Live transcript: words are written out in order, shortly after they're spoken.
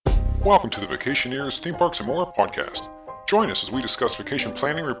Welcome to the Vacationeers, Theme Parks, and More podcast. Join us as we discuss vacation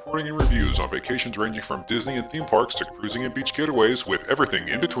planning, reporting, and reviews on vacations ranging from Disney and theme parks to cruising and beach getaways with everything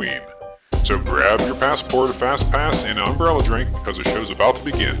in between. So grab your passport, a fast pass, and an umbrella drink because the show's about to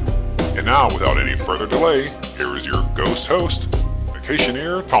begin. And now, without any further delay, here is your ghost host,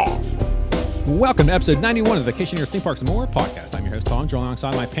 Vacationeer Tom. Welcome to episode 91 of the Vacationeers, Theme Parks, and More podcast. I'm your host, Tom, joined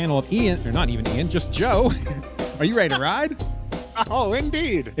alongside my panel of Ian, or not even Ian, just Joe. Are you ready to ride? Oh,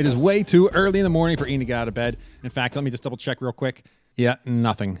 indeed. It is way too early in the morning for Ian to get out of bed. In fact, let me just double check real quick. Yeah,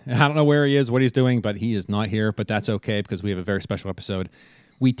 nothing. I don't know where he is, what he's doing, but he is not here. But that's okay because we have a very special episode.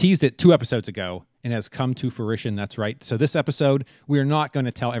 We teased it 2 episodes ago and it has come to fruition. That's right. So this episode, we are not going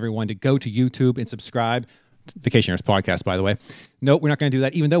to tell everyone to go to YouTube and subscribe. Vacationers podcast, by the way. Nope, we're not going to do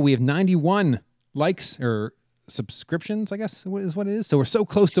that, even though we have 91 likes or subscriptions, I guess is what it is. So we're so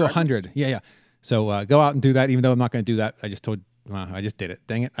close to 100. Yeah. So go out and do that, even though I'm not going to do that. I just did it.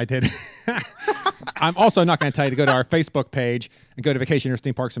 Dang it, I did. I'm also not going to tell you to go to our Facebook page and go to Vacationeers,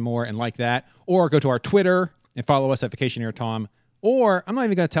 Theme Parks, and More and like that, or go to our Twitter and follow us at Vacationeer Tom. Or I'm not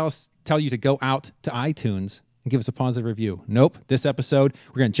even going to tell you to go out to iTunes and give us a positive review. Nope. This episode,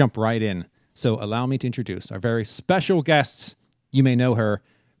 we're going to jump right in. So allow me to introduce our very special guests. You may know her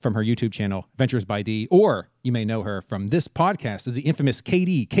from her YouTube channel, Adventures by D, or you may know her from this podcast as the infamous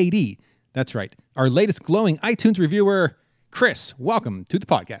KD. That's right. Our latest glowing iTunes reviewer, Chris. Welcome to the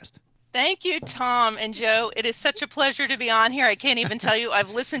podcast. Thank you, Tom and Joe. It is such a pleasure to be on here. I can't even tell you.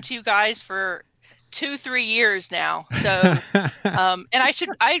 I've listened to you guys for 2-3 years now. So, and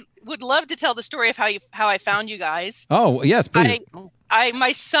I would love to tell the story of how I found you guys. Oh, yes, please.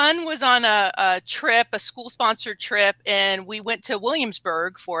 My son was on a trip, a school-sponsored trip, and we went to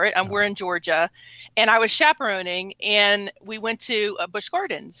Williamsburg for it. We're in Georgia, and I was chaperoning, and we went to Busch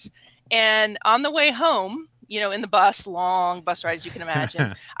Gardens. And on the way home, in the bus, long bus ride, as you can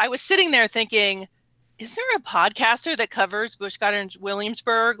imagine, I was sitting there thinking, is there a podcaster that covers Busch Gardens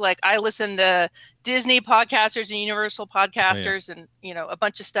Williamsburg? Like, I listen to Disney podcasters and Universal podcasters and, a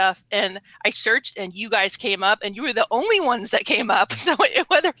bunch of stuff. And I searched and you guys came up and you were the only ones that came up. So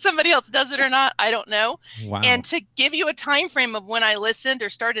whether somebody else does it or not, I don't know. Wow. And to give you a time frame of when I listened or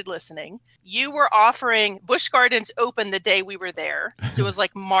started listening, you were offering Busch Gardens open the day we were there. So it was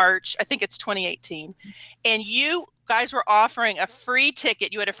like March, I think it's 2018. And you guys were offering a free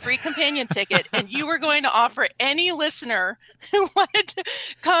ticket. You had a free companion ticket, and you were going to offer any listener who wanted to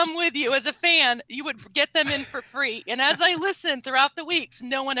come with you as a fan, you would get them in for free. And as I listened throughout the weeks,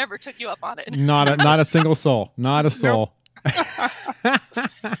 no one ever took you up on it. Not a single soul. Not a soul.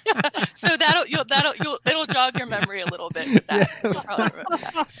 So it'll jog your memory a little bit with that. Yes. You'll probably remember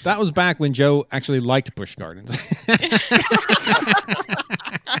that. That was back when Joe actually liked Busch Gardens.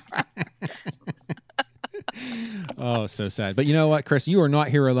 Oh, so sad. But you know what, Chris? You are not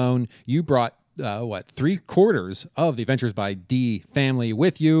here alone. You brought, 3/4 of the Adventures by D family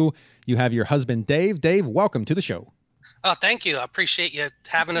with you. You have your husband, Dave. Dave, welcome to the show. Oh, thank you. I appreciate you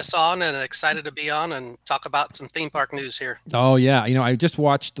having us on and excited to be on and talk about some theme park news here. Oh, yeah. I just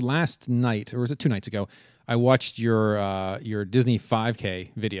watched last night, or was it 2 nights ago? I watched your Disney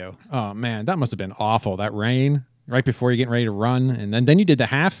 5K video. Oh, man, that must have been awful. That rain right before you're getting ready to run. And then you did the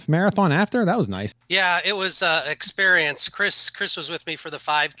half marathon after. That was nice. Yeah, it was experience. Chris was with me for the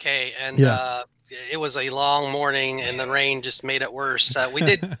 5K, and it was a long morning, and the rain just made it worse. We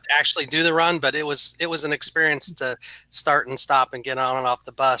did actually do the run, but it was an experience to start and stop and get on and off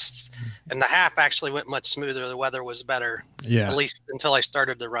the bus. And the half actually went much smoother. The weather was better, at least until I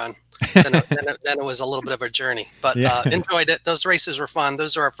started the run. Then it was a little bit of a journey, but enjoyed it. Those races were fun.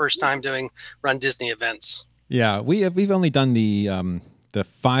 Those are our first time doing Run Disney events. Yeah, we've only done the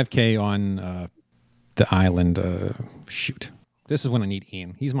 5K on the island. This is when I need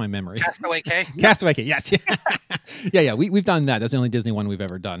Ian. He's my memory. Castaway K? Castaway K, yes. Yeah. We've done that. That's the only Disney one we've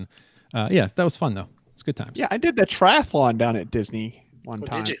ever done. That was fun, though. It's good times. Yeah, I did the triathlon down at Disney one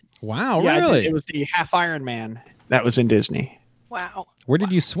time. Did you? Wow, yeah, really? It was the half Ironman that was in Disney. Wow. Where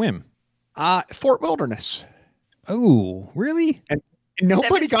did you swim? Fort Wilderness. Oh, really? And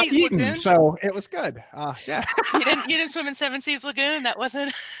nobody got Seas eaten, Lagoon? so it was good. Yeah. You didn't swim in Seven Seas Lagoon? That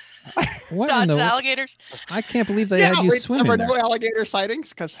wasn't What dodge in the the alligators? I can't believe they had you swim there in were there. no alligator sightings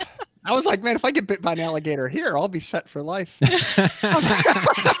because I was like, man, if I get bit by an alligator here, I'll be set for life.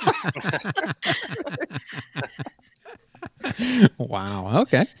 Wow.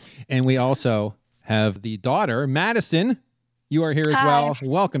 Okay. And we also have the daughter, Madison. You are here as Hi. well.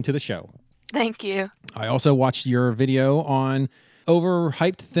 Welcome to the show. Thank you. I also watched your video on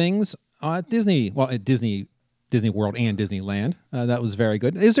overhyped things at Disney. Well, at Disney World and Disneyland. That was very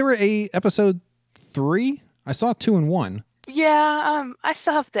good. Is there a episode 3? I saw 2 and 1. I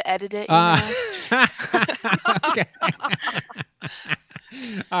still have to edit it, Okay.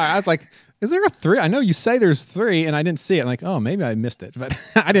 All right, I was like, is there a 3? I know you say there's 3, and I didn't see it. I'm like, oh, maybe I missed it, but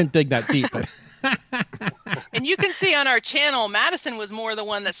I didn't dig that deep. But And you can see on our channel, Madison was more the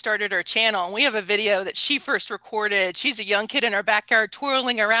one that started our channel. And we have a video that she first recorded. She's a young kid in our backyard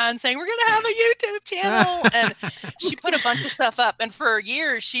twirling around saying, we're going to have a YouTube channel. And she put a bunch of stuff up. And for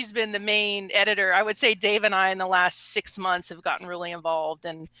years, she's been the main editor. I would say Dave and I in the last 6 months have gotten really involved.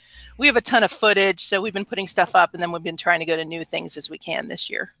 And we have a ton of footage. So we've been putting stuff up, and then we've been trying to go to new things as we can this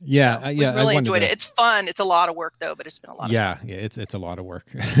year. yeah, So yeah, we really I enjoyed wanted it. It's fun. It's a lot of work, though, but it's been a lot of fun. yeah, it's a lot of work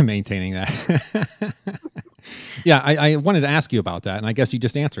maintaining that. Yeah, I wanted to ask you about that, and I guess you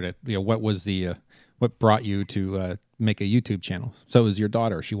just answered it. What was the what brought you to make a YouTube channel? So it was your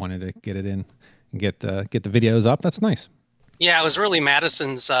daughter. She wanted to get it in and get the videos up. That's nice. Yeah, it was really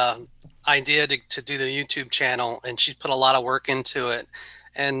Madison's idea to do the YouTube channel, and she put a lot of work into it.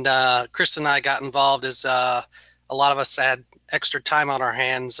 And Chris and I got involved as a lot of us had extra time on our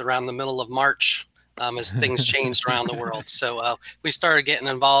hands around the middle of March as things changed around the world. So we started getting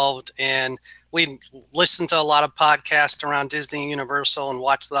involved, and we listened to a lot of podcasts around Disney and Universal and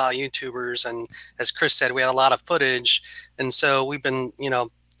watched a lot of YouTubers. And as Chris said, we had a lot of footage. And so we've been,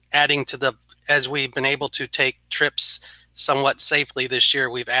 adding to as we've been able to take trips somewhat safely this year,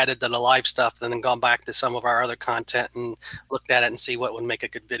 we've added the live stuff and then gone back to some of our other content and looked at it and see what would make a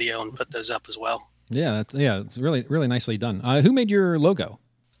good video and put those up as well. Yeah, it's really really nicely done. Who made your logo?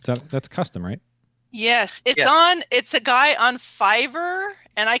 That's custom, right? Yes, it's a guy on Fiverr,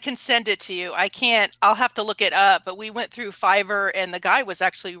 and I can send it to you. I'll have to look it up, but we went through Fiverr, and the guy was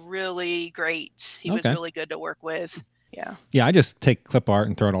actually really great. He was really good to work with. Yeah. Yeah, I just take clip art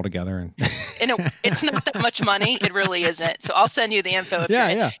and throw it all together, and it's not that much money. It really isn't. So I'll send you the info.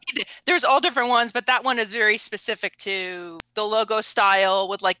 Yeah. There's all different ones, but that one is very specific to the logo style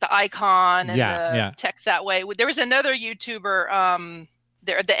with like the icon and the text that way. There was another YouTuber,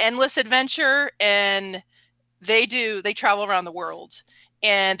 the Endless Adventure, and they travel around the world,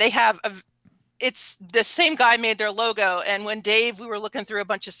 and they have it's the same guy made their logo. And when we were looking through a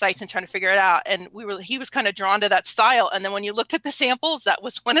bunch of sites and trying to figure it out, and he was kind of drawn to that style. And then when you looked at the samples, that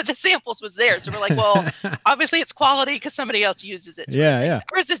was one of the samples was there. So we're like, well, obviously it's quality because somebody else uses it. Yeah.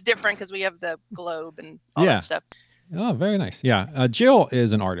 Ours is different because we have the globe and all that stuff. Oh, very nice. Yeah. Jill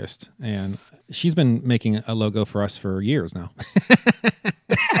is an artist, and she's been making a logo for us for years now.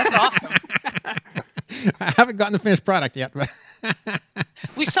 That's awesome. I haven't gotten the finished product yet, but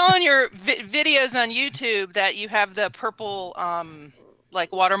we saw in your videos on YouTube that you have the purple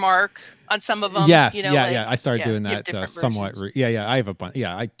like watermark on some of them. Yes, I started doing that somewhat. I have a bunch.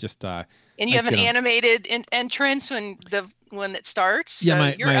 Yeah, I just and you have an animated entrance when it starts.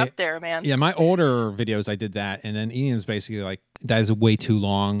 So you're up there, man. Yeah, my older videos I did that, and then Ian's basically like, that is way too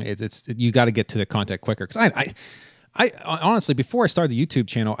long. It's you got to get to the content quicker. Because I honestly, before I started the YouTube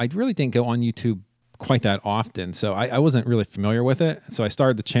channel, I really didn't go on YouTube quite that often, so I wasn't really familiar with it. So I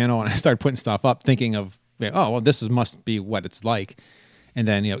started the channel and I started putting stuff up, thinking of, this must be what it's like. And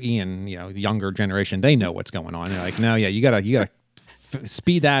then Ian, the younger generation, they know what's going on. They're like, no, you gotta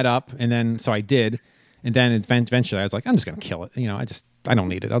speed that up. And then so I did, and then eventually I was like, I'm just gonna kill it. I don't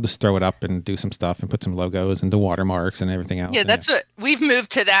need it. I'll just throw it up and do some stuff and put some logos and the watermarks and everything else. Yeah, that's what we've moved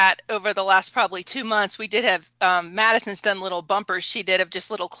to that over the last probably 2 months. We did have Madison's done little bumpers. She did of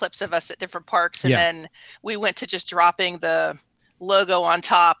just little clips of us at different parks. And then we went to just dropping the logo on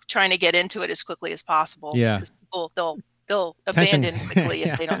top, trying to get into it as quickly as possible. Yeah. Because people, they'll abandon quickly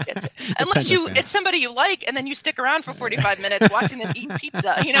if they don't get to it. Unless it's somebody you like, and then you stick around for 45 minutes watching them eat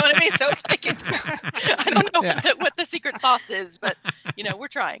pizza. You know what I mean? So I don't know what the secret sauce is, but we're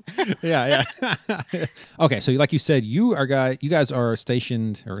trying. Yeah. Okay, so like you said, you guys are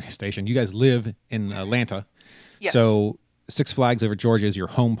stationed. You guys live in Atlanta. Yes. So Six Flags Over Georgia is your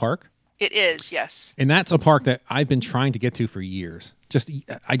home park? It is, yes. And that's a park that I've been trying to get to for years.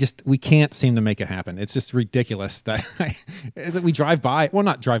 We can't seem to make it happen. It's just ridiculous that we drive by. Well,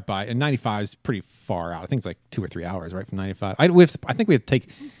 not drive by. And 95 is pretty far out. I think it's like 2 or 3 hours, right, from 95. I think we have to take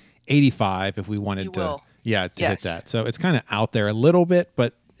 85 if we wanted to hit that. So it's kind of out there a little bit,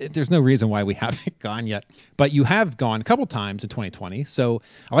 but there's no reason why we haven't gone yet. But you have gone a couple times in 2020. So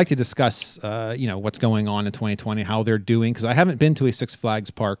I like to discuss, what's going on in 2020, how they're doing, because I haven't been to a Six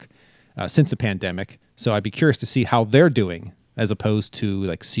Flags park since the pandemic. So I'd be curious to see how they're doing as opposed to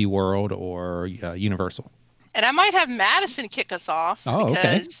like SeaWorld or Universal. And I might have Madison kick us off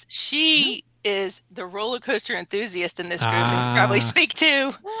because she is the roller coaster enthusiast in this group and can probably speak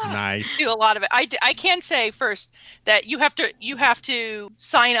to Nice. a lot of it. I can say first that you have to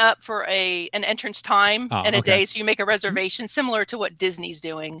sign up for an entrance time and a day, so you make a reservation similar to what Disney's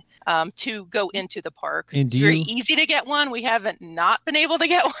doing to go into the park. And it's very easy to get one. We haven't not been able to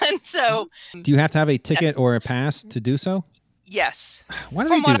get one. So do you have to have a ticket or a pass to do so? Yes. Why do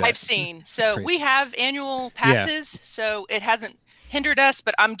From they do what that? I've seen. So we have annual passes, so it hasn't hindered us,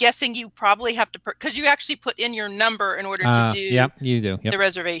 but I'm guessing you probably have to, because you actually put in your number in order to do you do. the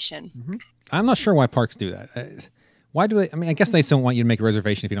reservation. I'm not sure why parks do that. Why do they? I mean, I guess they don't want you to make a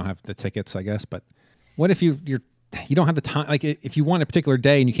reservation if you don't have the tickets, I guess. But what if you don't have the time? Like if you want a particular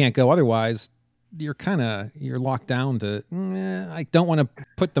day and you can't go otherwise, you're locked down to, I don't want to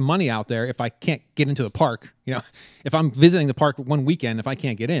put the money out there if I can't get into the park. If I'm visiting the park one weekend, if I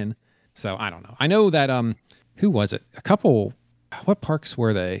can't get in. So I don't know. I know that, who was it? What parks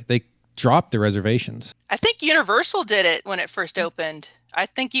were they? They dropped the reservations. I think Universal did it when it first opened. I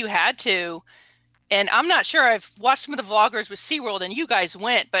think you had to. And I'm not sure. I've watched some of the vloggers with SeaWorld and you guys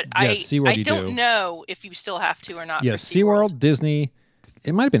went, but yes, I don't know if you still have to or not. Yes, for SeaWorld. Disney.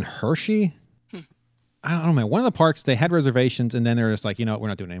 It might have been Hershey. I don't know, man. One of the parks, they had reservations, and then they're just like, we're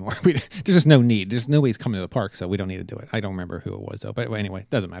not doing it anymore. There's just no need. There's nobody's coming to the park, so we don't need to do it. I don't remember who it was, though. But anyway,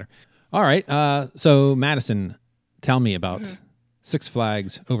 doesn't matter. All right. So, Madison, tell me about Six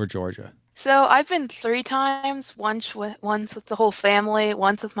Flags Over Georgia. So I've been 3 times, once with the whole family,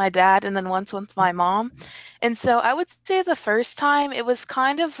 once with my dad, and then once with my mom. And so I would say the first time it was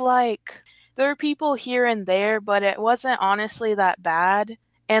kind of like there were people here and there, but it wasn't honestly that bad.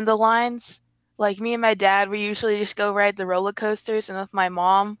 And the lines, like me and my dad, we usually just go ride the roller coasters, and with my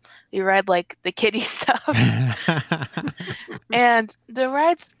mom, we ride like the kiddie stuff. And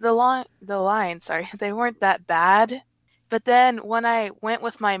the lines, sorry, they weren't that bad. But then when I went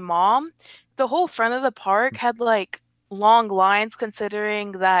with my mom, the whole front of the park had like long lines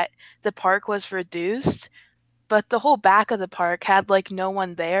considering that the park was reduced, but the whole back of the park had like no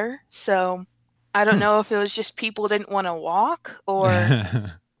one there. So I don't know if it was just people didn't want to walk or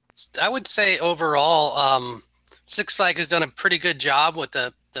I would say overall, Six Flags has done a pretty good job with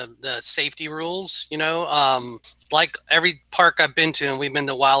the safety rules. Like every park I've been to, and we've been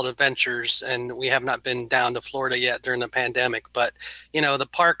to Wild Adventures, and we have not been down to Florida yet during the pandemic. But the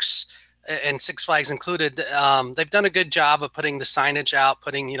parks and Six Flags included, they've done a good job of putting the signage out,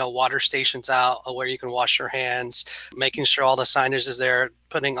 putting water stations out where you can wash your hands, making sure all the signage is there,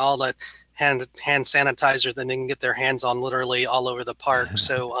 putting all the hand sanitizer that they can get their hands on literally all over the park.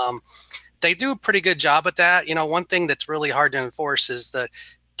 So they do a pretty good job at that. One thing that's really hard to enforce is the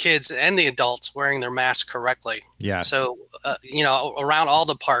kids and the adults wearing their masks correctly. Yeah. So, around all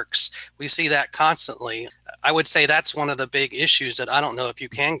the parks, we see that constantly. I would say that's one of the big issues that I don't know if you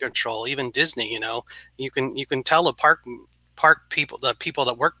can control. Even Disney, you can tell the park people, the people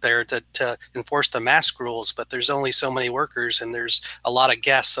that work there, to enforce the mask rules, but there's only so many workers and there's a lot of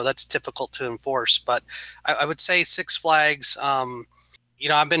guests, so that's difficult to enforce. But I would say Six Flags,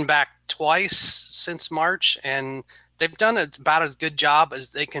 I've been back twice since March, and they've done about as good job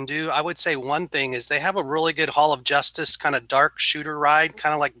as they can do. I would say one thing is they have a really good Hall of Justice kind of dark shooter ride,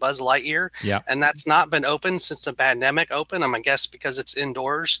 kind of like Buzz Lightyear. Yeah. And that's not been open since the pandemic opened. I guess because it's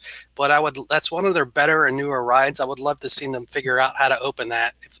indoors. But that's one of their better and newer rides. I would love to see them figure out how to open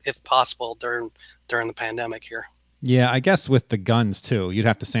that if possible during the pandemic here. Yeah, I guess with the guns too, you'd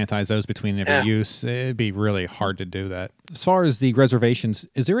have to sanitize those between every use. It'd be really hard to do that. As far as the reservations,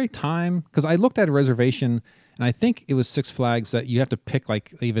 is there a time? Because I looked at a reservation, and I think it was Six Flags that you have to pick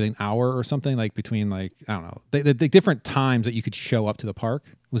like even an hour or something, like between like, I don't know, the different times that you could show up to the park.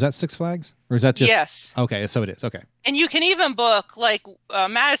 Was that Six Flags, or is that just? Yes. Okay, so it is. Okay. And you can even book, like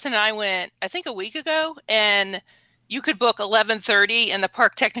Madison and I went, I think a week ago, and you could book 11:30, and the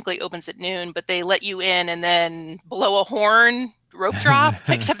park technically opens at noon, but they let you in and then blow a horn, rope drop,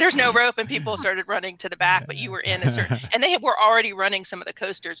 except there's no rope, and people started running to the back, but you were in a certain, and they were already running some of the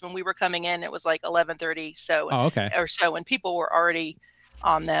coasters when we were coming in. It was like 11:30, or so, and people were already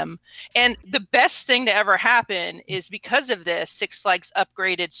on them. And the best thing to ever happen is because of this, Six Flags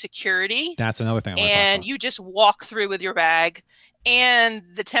upgraded security. That's another thing. And you just walk through with your bag and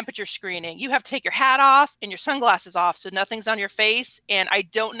the temperature screening. You have to take your hat off and your sunglasses off so nothing's on your face. And I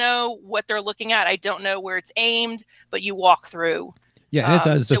don't know what they're looking at. I don't know where it's aimed, but you walk through. Yeah, and it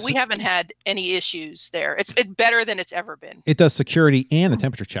does. So we haven't had any issues there. It's better than it's ever been. It does security and a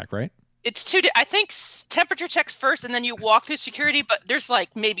temperature check, right? It's I think temperature checks first, and then you walk through security, but there's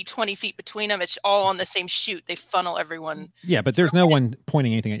like maybe 20 feet between them. It's all on the same chute. They funnel everyone. Yeah, but there's no one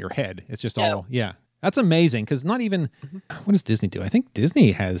pointing anything at your head. It's just all, yeah. That's amazing, because not even, what does Disney do? I think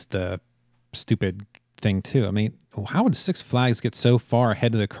Disney has the stupid thing too. I mean, how would Six Flags get so far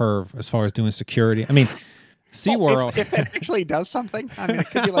ahead of the curve as far as doing security? I mean, SeaWorld. If it actually does something, I mean, it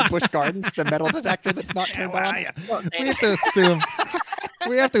could be like Busch Gardens, the metal detector that's not turned on. We have to assume.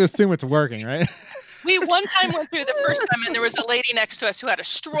 We have to assume it's working, right? We one time went through the first time, and there was a lady next to us who had a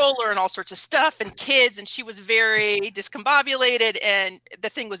stroller and all sorts of stuff and kids, and she was very discombobulated, and the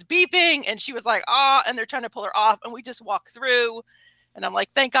thing was beeping, and she was like, "Ah," and they're trying to pull her off, and we just walk through, and I'm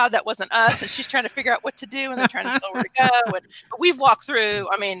like, "Thank God that wasn't us," and she's trying to figure out what to do, and they're trying to tell her where to go, and but we've walked through.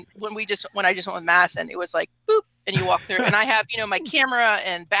 I mean, when I just went with Madison, it was like boop, and you walk through, and I have my camera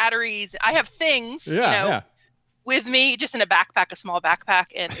and batteries, I have things with me just in a small backpack,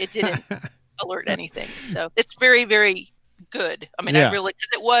 and it didn't alert anything. So it's very, very good. I mean, because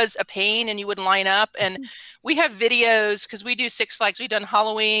it was a pain and you wouldn't line up. And we have videos because we do Six Flags. We've done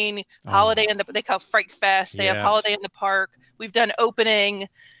Halloween, holiday they call Fright Fest. They have holiday in the park. We've done opening,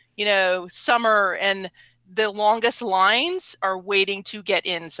 summer, and the longest lines are waiting to get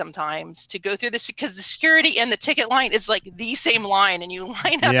in sometimes to go through this because the security and the ticket line is like the same line and you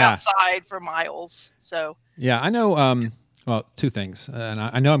line up outside for miles. So I know. Well, two things, and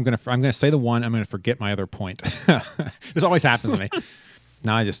I know I'm gonna say the one. I'm gonna forget my other point. This always happens to me.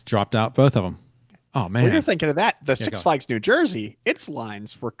 Now I just dropped out both of them. Oh man! When you're thinking of that, the Six Flags New Jersey, its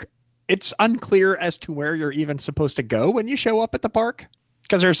lines were. It's unclear as to where you're even supposed to go when you show up at the park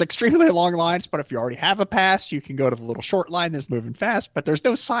because there's extremely long lines. But if you already have a pass, you can go to the little short line that's moving fast. But there's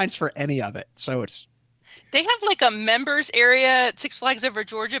no signs for any of it, so it's. They have like a members area at Six Flags Over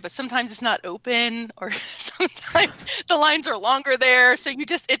Georgia, but sometimes it's not open or sometimes the lines are longer there. So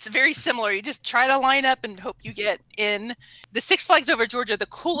it's very similar. You just try to line up and hope you get in. The Six Flags Over Georgia, the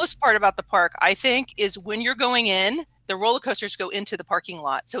coolest part about the park, I think, is when you're going in, the roller coasters go into the parking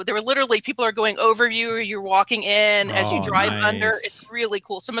lot. So there were literally people are going over you or you're walking in as you drive under. It's really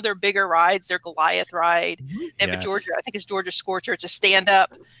cool. Some of their bigger rides, their Goliath ride, they have a Georgia, I think it's Georgia Scorcher. It's a stand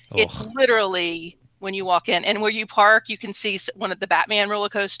up. It's literally when you walk in and where you park, you can see one of the Batman roller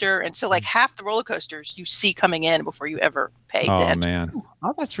coaster. And so like half the roller coasters you see coming in before you ever pay to enter. Man.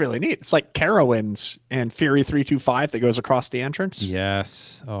 Oh, that's really neat. It's like Carowinds and Fury 325 that goes across the entrance.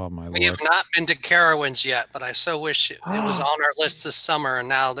 Yes. Oh my Lord. We have not been to Carowinds yet, but I so wish it was on our list this summer. And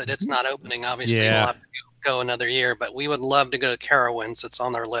now that it's not opening, obviously we'll have to go another year, but we would love to go to Carowinds. It's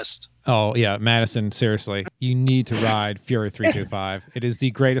on our list. Oh yeah, Madison, seriously. You need to ride Fury 325. It is the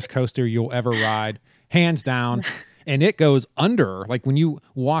greatest coaster you'll ever ride. Hands down. And it goes under, like when you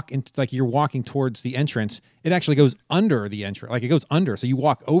walk into, like you're walking towards the entrance, it actually goes under the entrance. Like it goes under, so you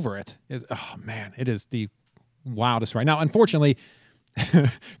walk over it. Oh man, it is the wildest ride. Now, unfortunately,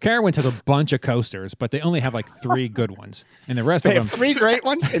 Carowinds has a bunch of coasters, but they only have like 3 good ones, and the rest they of them have 3 great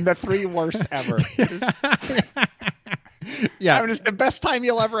ones and the 3 worst ever. Yeah, I mean, it's the best time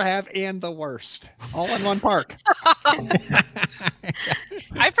you'll ever have and the worst, all in one park.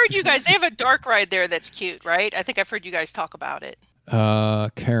 I've heard you guys. They have a dark ride there that's cute, right? I think I've heard you guys talk about it.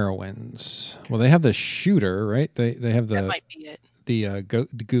 Carowinds. Well, they have the shooter, right? They have the. That might be it.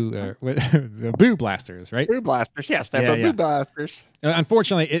 The Boo Blasters, right? Boo Blasters, yes, they have Boo Blasters.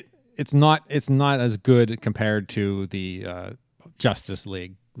 Unfortunately, it's not as good compared to the Justice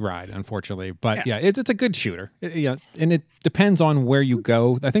League ride, unfortunately. But it's a good shooter. And it depends on where you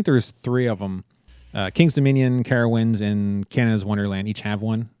go. I think there's 3 of them. King's Dominion, Carowinds, and Canada's Wonderland each have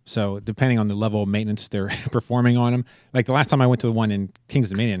one. So depending on the level of maintenance they're performing on them, like the last time I went to the one in King's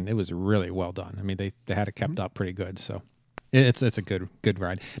Dominion, it was really well done. I mean, they had it kept up pretty good. So it's a good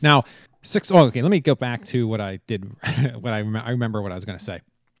ride. Now, okay, let me go back to what I did. I remember what I was going to say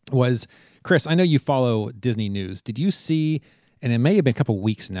was, Chris, I know you follow Disney news. Did you see, and it may have been a couple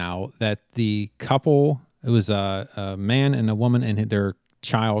weeks now, that the couple, it was a man and a woman and their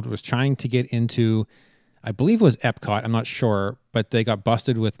child was trying to get into, I believe it was Epcot, I'm not sure, but they got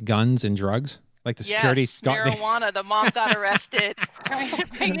busted with guns and drugs. Like the security marijuana. The mom got arrested trying to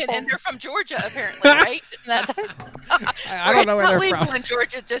bring it in. They're from Georgia, apparently, right? I don't know where they're from. In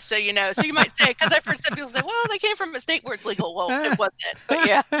Georgia, just so you know. So you might say, because I've heard some people say, "Well, they came from a state where it's legal." Well, it wasn't, but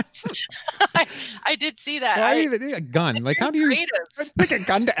yeah, I did see that. Why even a gun? Like, how do you take a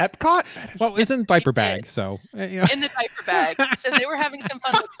gun to Epcot? Well, it's in the diaper bag, so in the diaper bag. So they were having some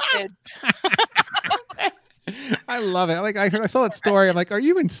fun with the kids. I love it. Like I saw that story. I'm like, are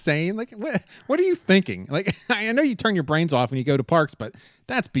you insane? Like, what are you thinking? Like, I know you turn your brains off when you go to parks, but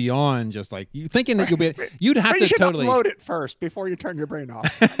that's beyond just like you thinking that you'd have to totally upload it first before you turn your brain off.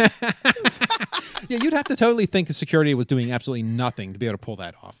 Yeah, you'd have to totally think the security was doing absolutely nothing to be able to pull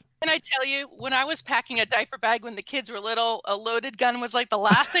that off. Can I tell you, when I was packing a diaper bag when the kids were little, a loaded gun was like the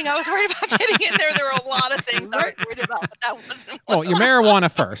last thing I was worried about getting in there. There were a lot of things I was worried about, but that wasn't one. Well, your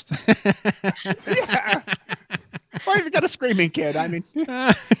marijuana first. Yeah. Or if you got a screaming kid, I mean,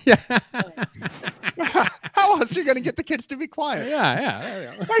 Yeah. how else are you going to get the kids to be quiet?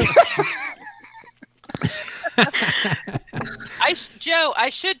 Yeah. There you go. Joe, I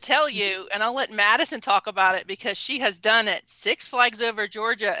should tell you, and I'll let Madison talk about it because she has done it. Six Flags Over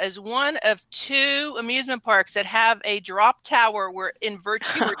Georgia is one of 2 amusement parks that have a drop tower where invert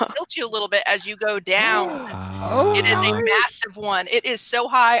you or tilt you a little bit as you go down. Oh, It is a nice. massive one. It is so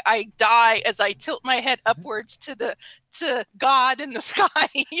high, I die as I tilt my head upwards to God in the sky.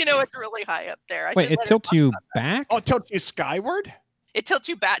 It's really high up there. Wait, it tilts you back? Oh, it tilts you skyward? It tilts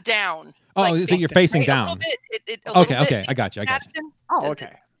you back down. Oh, so you're facing right, down. A little bit. Okay. I got you. Madison? Oh,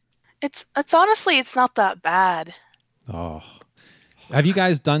 okay. It's honestly, it's not that bad. Oh. Have you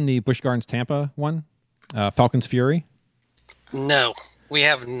guys done the Busch Gardens Tampa one? Falcon's Fury? No, we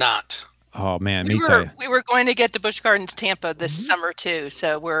have not. Oh, man. We were going to get to Busch Gardens Tampa this summer too.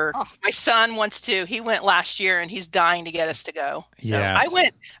 So my son wants to. He went last year and he's dying to get us to go. So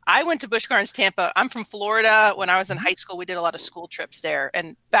Yes. I went to Busch Gardens Tampa. I'm from Florida. When I was in high school, we did a lot of school trips there.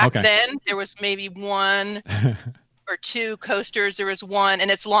 And back then there was maybe 1 or 2 coasters. There was one, and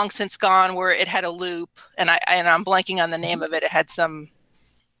it's long since gone, where it had a loop, and I'm blanking on the name of it. It had some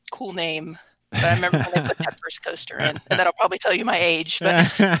cool name. But I remember when they put that first coaster in, and that'll probably tell you my age,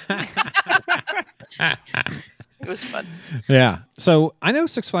 but it was fun. Yeah. So I know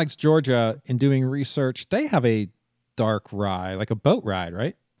Six Flags Georgia, in doing research, they have a dark ride, like a boat ride,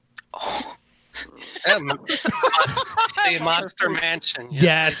 right? The Monster Mansion.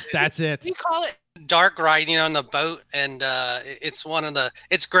 Yes, that's it. We call it dark ride, on the boat, and it's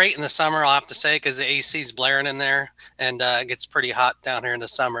it's great in the summer, I'll have to say, because the AC's blaring in there, and it gets pretty hot down here in the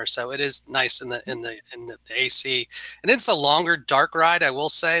summer, so it is nice in the AC. And it's a longer dark ride, I will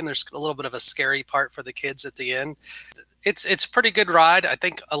say, and there's a little bit of a scary part for the kids at the end. It's a pretty good ride. I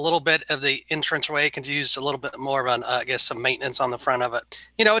think a little bit of the entranceway can use a little bit more of some maintenance on the front of it.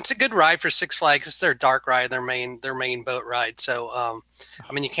 It's a good ride for Six Flags. It's their dark ride, their main boat ride. So,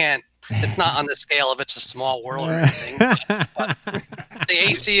 I mean, you can't. It's not on the scale of It's a Small World or anything. But the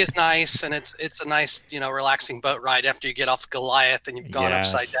AC is nice, and it's a nice, relaxing boat ride after you get off Goliath and you've gone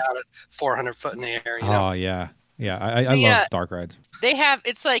upside down at 400 foot in the air. Oh yeah. I love dark rides. They have,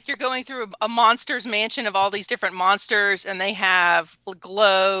 it's like you're going through a monster's mansion of all these different monsters, and they have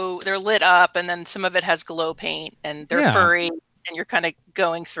glow, they're lit up, and then some of it has glow paint, and they're furry, and you're kind of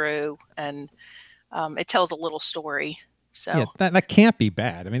going through, and it tells a little story. So yeah, that can't be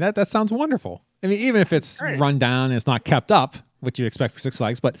bad. I mean, that sounds wonderful. I mean, even if it's run down and it's not kept up, which you expect for Six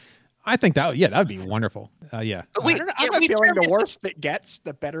Flags, but I think that would be wonderful. Yeah. But I have a feeling the worse it gets,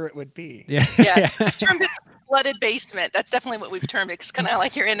 the better it would be. Yeah. We've termed it flooded basement. That's definitely what we've termed it. It's kind of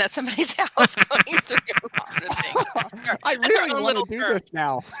like you're in somebody's house going through sort of things. I really want to do this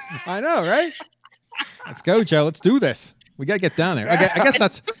now. I know, right? Let's go, Joe. Let's do this. We got to get down there. I guess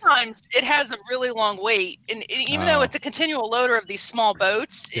that's... Sometimes it has a really long wait. And even though it's a continual loader of these small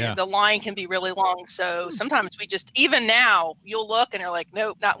boats, the line can be really long. So sometimes even now, you'll look and you're like,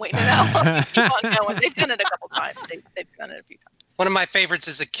 nope, not waiting that long. Keep on going. They've done it a couple times. They've done it a few times. One of my favorites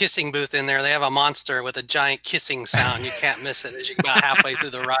is a kissing booth in there. They have a monster with a giant kissing sound. You can't miss it as you get about halfway through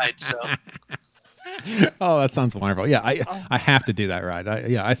the ride. So... Oh, that sounds wonderful. Yeah, I have to do that ride.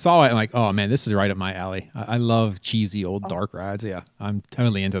 I saw it and like, oh man, this is right up my alley. I love cheesy old dark rides. Yeah, I'm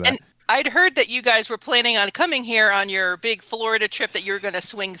totally into that. And I'd heard that you guys were planning on coming here on your big Florida trip that you were going to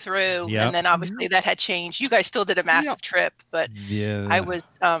swing through, and then obviously that had changed. You guys still did a massive trip, but I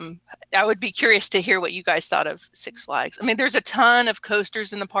would be curious to hear what you guys thought of Six Flags. I mean, there's a ton of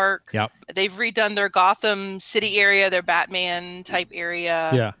coasters in the park. Yep. They've redone their Gotham City area, their Batman type area.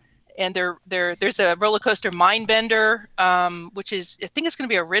 Yeah. And there's a roller coaster Mindbender, which is, I think it's going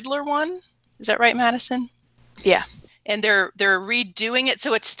to be a Riddler one. Is that right, Madison? Yeah. And they're redoing it,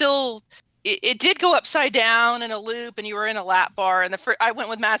 so it's still. It did go upside down in a loop, and you were in a lap bar. And I went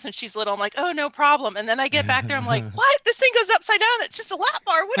with Madison. She's little. I'm like, oh, no problem. And then I get back there. I'm like, what? This thing goes upside down. It's just a lap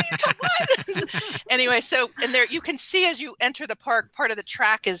bar. What are you talking about? Anyway, and there you can see as you enter the park, part of the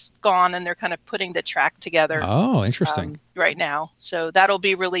track is gone, and they're kind of putting the track together. Oh, interesting. Right now, so that'll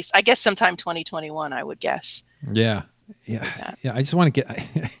be released, I guess, sometime 2021. I would guess. Yeah. I just want to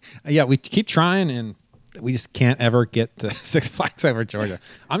get. We keep trying and. We just can't ever get to Six Flags Over Georgia.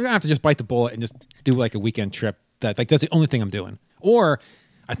 I'm going to have to just bite the bullet and just do like a weekend trip. That's the only thing I'm doing. Or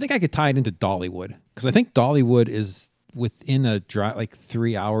I think I could tie it into Dollywood because I think Dollywood is within a drive, like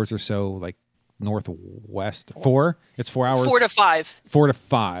 3 hours or so, like northwest. 4. It's 4 hours. 4 to 5. 4 to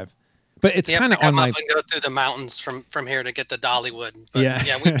 5. But it's kind of on my. Up and go through the mountains from here to get to Dollywood. But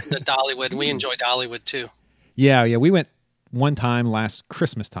yeah, we've been to Dollywood, and we enjoy Dollywood too. Yeah. We went one time last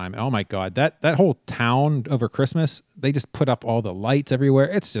Christmas time. Oh my God, that whole town over Christmas, they just put up all the lights everywhere.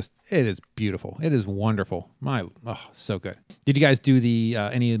 It is beautiful. It is wonderful. So good. Did you guys do the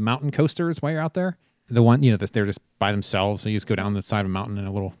any mountain coasters while you're out there? The one, they're just by themselves. So you just go down the side of a mountain in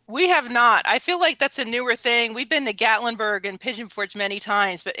a little. We have not. I feel like that's a newer thing. We've been to Gatlinburg and Pigeon Forge many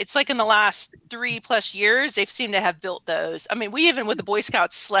times, but it's like in the last 3+ years, they've seemed to have built those. I mean, we even with the Boy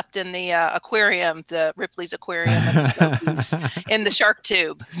Scouts slept in the aquarium, the Ripley's Aquarium and the Smokies in the shark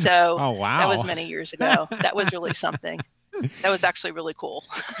tube. So oh, wow. That was many years ago. That was really something. That was actually really cool.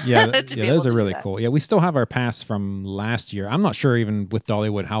 Yeah, those are really cool. Yeah, we still have our pass from last year. I'm not sure even with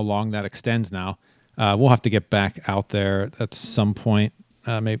Dollywood how long that extends now. We'll have to get back out there at some point.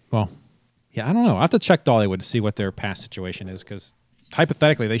 Maybe. Well, yeah, I don't know. I'll have to check Dollywood to see what their pass situation is because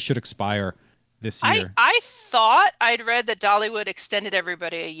hypothetically they should expire this year. I thought I'd read that Dollywood extended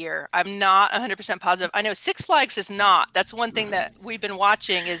everybody a year. I'm not 100% positive. I know Six Flags is not. That's one thing that we've been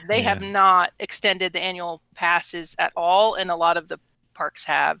watching is they have not extended the annual passes at all, and a lot of the parks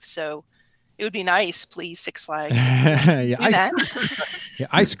have. So it would be nice, please, Six Flags.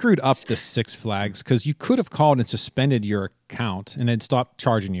 I screwed up the Six Flags because you could have called and suspended your account and then stopped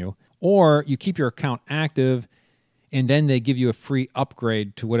charging you, or you keep your account active and then they give you a free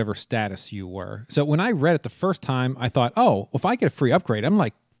upgrade to whatever status you were. So when I read it the first time, I thought, oh, if I get a free upgrade, I'm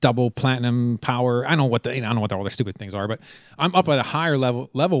like double platinum power. I don't know what all their stupid things are, but I'm up at a higher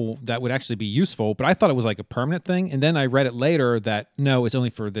level that would actually be useful. But I thought it was like a permanent thing, and then I read it later that no, it's only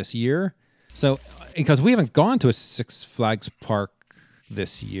for this year. So because we haven't gone to a Six Flags park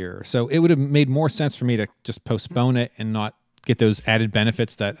this year, so it would have made more sense for me to just postpone it and not get those added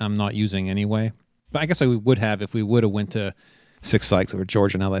benefits that I'm not using anyway. But I guess I would have if we would have went to Six Flags over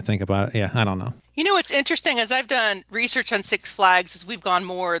Georgia. Now that I think about it, yeah, I don't know. You know what's interesting as I've done research on Six Flags as we've gone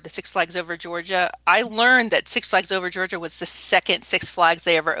more the Six Flags over Georgia. I learned that Six Flags over Georgia was the second Six Flags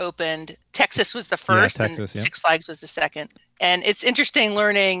they ever opened. Texas was the first, Texas, and Six Flags was the second. And it's interesting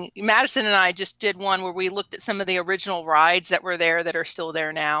learning. Madison and I just did one where we looked at some of the original rides that were there that are still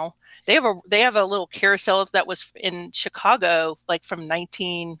there now. They have a little carousel that was in Chicago, like from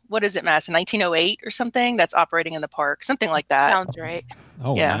 1908 or something, that's operating in the park, something like that. Sounds right.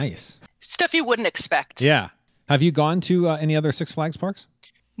 Oh, yeah. Nice. Stuff you wouldn't expect. Yeah. Have you gone to any other Six Flags parks?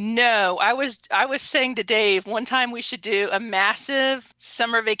 No, I was saying to Dave one time we should do a massive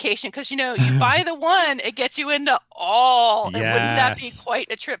summer vacation because you buy the one, it gets you into all. Yes. And wouldn't that be quite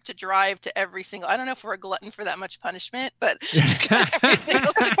a trip to drive to every single? I don't know if we're a glutton for that much punishment, but every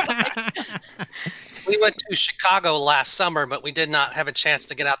single Six Flags. We went to Chicago last summer, but we did not have a chance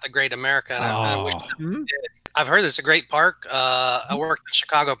to get out the Great America. And I wish that we did. I've heard it's a great park. I worked in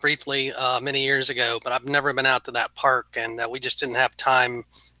Chicago briefly many years ago, but I've never been out to that park, and we just didn't have time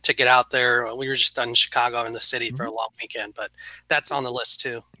to get out there. We were just in Chicago in the city for a long weekend, but that's on the list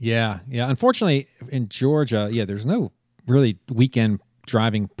too. Yeah. Unfortunately, in Georgia, there's no really weekend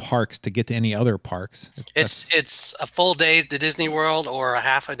driving parks to get to any other parks. It's a full day to Disney World or a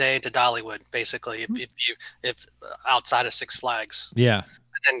half a day to Dollywood, basically. If outside of Six Flags. Yeah.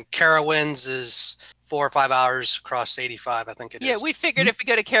 And then Carowinds is 4 or 5 hours across 85, I think it is. Yeah, we figured if we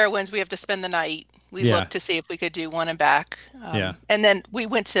go to Carowinds, we have to spend the night. We looked to see if we could do one and back. And then we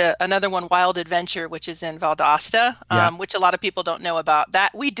went to another one, Wild Adventure, which is in Valdosta, which a lot of people don't know about.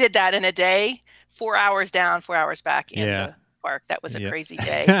 That we did that in a day, 4 hours down, 4 hours back in the park. That was a crazy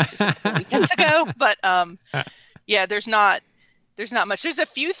day just a couple weekends ago. But there's not much. There's a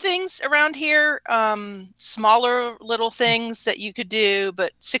few things around here, smaller little things that you could do,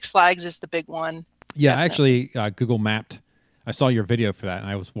 but Six Flags is the big one. Yeah, definitely. I actually Google mapped. I saw your video for that,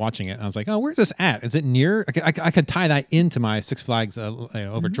 and I was watching it, and I was like, "Oh, where's this at? Is it near? I could tie that into my Six Flags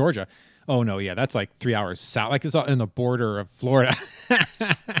over Georgia." Oh no, that's like 3 hours south. Like it's in the border of Florida.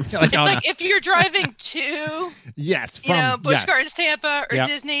 It's if you're driving to Busch Gardens, Tampa, or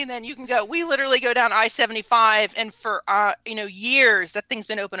Disney, then you can go. We literally go down I-75, and for years, that thing's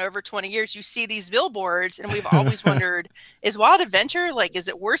been open over 20 years. You see these billboards, and we've always wondered, is Wild Adventure is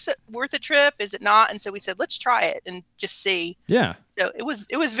it worth a trip? Is it not? And so we said, let's try it and just see. Yeah. So it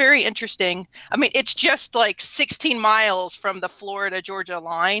was very interesting. I mean, it's just like 16 miles from the Florida-Georgia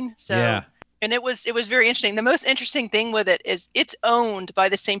line. So, and it was very interesting. The most interesting thing with it is it's owned by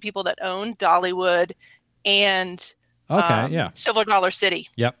the same people that own Dollywood and Silver Dollar City.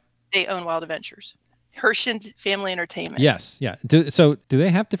 Yep. They own Wild Adventures. Herschend Family Entertainment. Yes. Yeah. Do they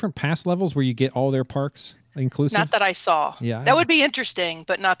have different pass levels where you get all their parks inclusive? Not that I saw. Yeah. That would be interesting,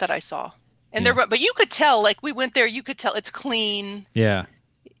 but not that I saw. And but you could tell, like we went there, you could tell it's clean. Yeah.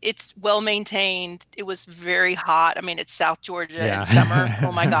 It's well maintained. It was very hot. I mean, it's South Georgia in summer.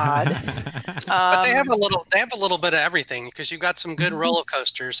 Oh my God. But they have a little bit of everything, because you've got some good roller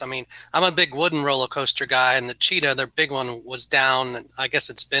coasters. I mean, I'm a big wooden roller coaster guy, and the Cheetah, their big one, was down. And I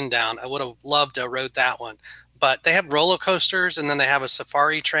guess it's been down. I would have loved to have rode that one. But they have roller coasters, and then they have a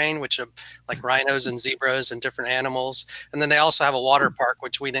safari train, which are like rhinos and zebras and different animals. And then they also have a water park,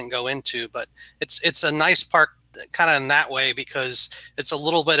 which we didn't go into, but it's a nice park kind of in that way, because it's a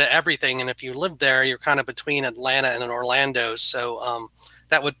little bit of everything. And if you live there, you're kind of between Atlanta and Orlando. So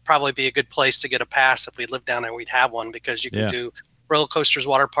that would probably be a good place to get a pass. If we lived down there, we'd have one, because you can do roller coasters,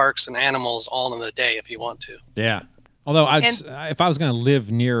 water parks, and animals all in a day if you want to. Yeah. Although if I was going to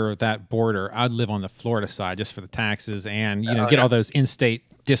live near that border, I'd live on the Florida side just for the taxes and get all those in-state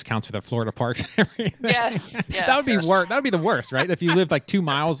discounts for the Florida parks. Yes. That would be worse. That would be the worst, right? If you lived like 2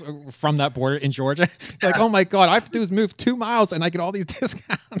 miles from that border in Georgia, you're like, oh my God, all I have to do is move 2 miles and I get all these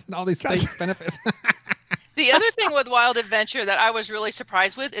discounts and all these state benefits. The other thing with Wild Adventure that I was really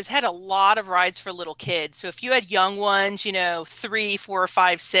surprised with is had a lot of rides for little kids. So if you had young ones, 3, 4,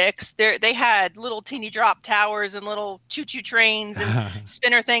 5, 6, they had little teeny drop towers and little choo-choo trains and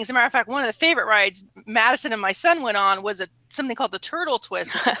spinner things. As a matter of fact, one of the favorite rides Madison and my son went on was something called the Turtle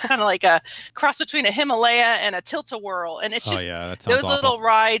Twist, which is kind of like a cross between a Himalaya and a tilt-a-whirl. And it's just that those awful. little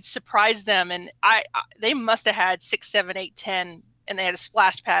rides surprised them. And they must have had 6, 7, 8, 10. And they had a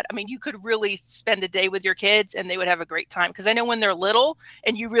splash pad. I mean, you could really spend a day with your kids and they would have a great time. Because I know when they're little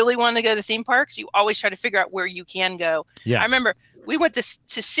and you really want to go to the theme parks, you always try to figure out where you can go. Yeah. I remember we went to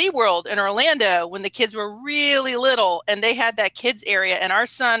SeaWorld in Orlando when the kids were really little, and they had that kids area. And our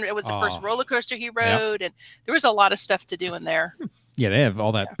son, it was the first roller coaster he rode, and there was a lot of stuff to do in there. Yeah, they have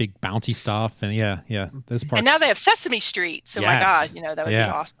all that big bouncy stuff, and those parks. And now they have Sesame Street. So my God, that would be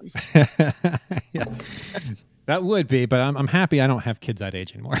awesome. Yeah. That would be, but I'm happy I don't have kids that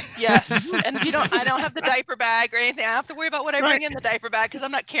age anymore. Yes, and I don't have the diaper bag or anything. I don't have to worry about what I bring in the diaper bag because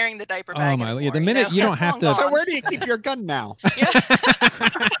I'm not carrying the diaper bag anymore. The minute you don't have to. So where do you keep your gun now? Yeah.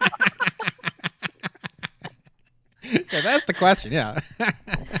 Yeah, that's the question. Yeah.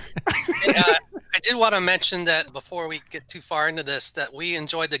 I did want to mention that before we get too far into this, that we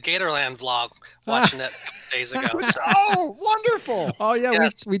enjoyed the Gatorland vlog, watching it a couple days ago. So. Oh, wonderful! Oh yeah,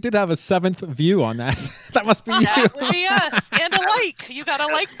 yes. we did have a 7th view on that. That must be you. That would be us, and a like. You got a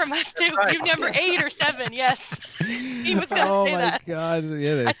like from us too. Right. You number 8 or 7. Yes, he was going to say that. Oh my God!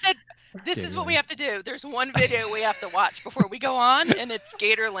 Yeah, I said. This is what we have to do. There's one video we have to watch before we go on, and it's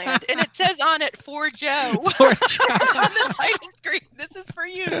Gatorland. And it says on it, for Joe. On the title screen. This is for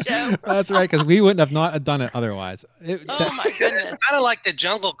you, Joe. That's right, because we wouldn't have not done it otherwise. Oh, my goodness. It's kind of like the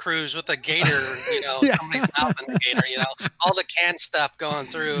Jungle Cruise with a gator, somebody's mouthing the gator, all the canned stuff going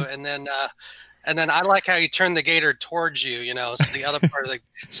through. And then I like how you turn the gator towards you, so the other part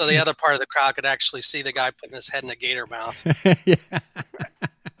of the crowd could actually see the guy putting his head in the gator mouth. Yeah.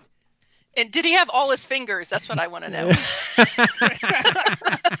 And did he have all his fingers? That's what I want to know.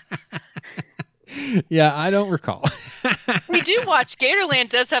 Yeah, I don't recall. We do watch. Gatorland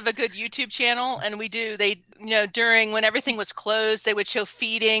does have a good YouTube channel, and they during when everything was closed, they would show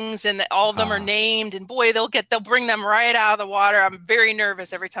feedings, and all of them are named. And boy, they'll bring them right out of the water. I'm very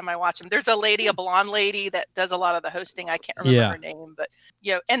nervous every time I watch them. There's a blonde lady that does a lot of the hosting. I can't remember her name, but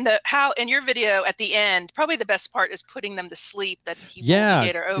and in your video at the end, probably the best part is putting them to sleep. That he rolled the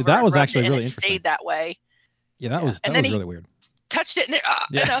gator over. That was actually really and interesting. Stayed that way. Yeah, that was really weird. Touched it, and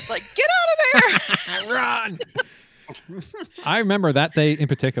I was like, "Get out of there, run!" I remember that day in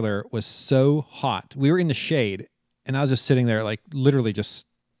particular was so hot. We were in the shade, and I was just sitting there, like literally just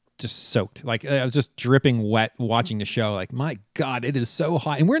soaked. Like I was just dripping wet watching the show. Like, my God, it is so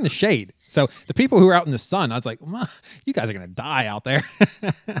hot, and we're in the shade. So the people who are out in the sun, I was like, "You guys are gonna die out there."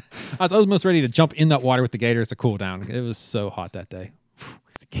 I was almost ready to jump in that water with the gators to cool down. It was so hot that day.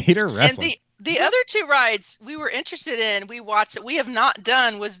 Gator wrestling. The other 2 rides we were interested in, we watched that we have not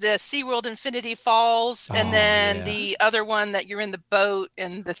done, was the SeaWorld Infinity Falls, and then the other one that you're in the boat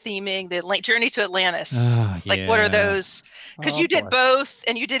and the theming, the Journey to Atlantis. What are those? Because you did both,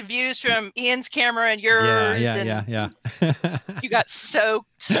 and you did views from Ian's camera and yours. Yeah. You got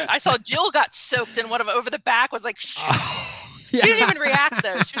soaked. I saw Jill got soaked, and one of them over the back was like, she didn't even react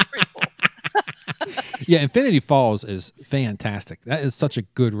though. She was pretty cool. Yeah, Infinity Falls is fantastic. That is such a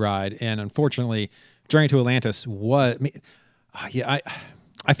good ride, and unfortunately, Journey to Atlantis I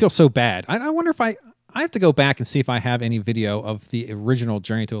feel so bad. I wonder if I have to go back and see if I have any video of the original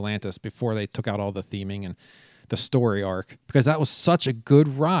Journey to Atlantis before they took out all the theming and the story arc, because that was such a good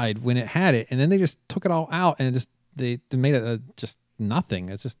ride when it had it, and then they just took it all out and they made it just nothing.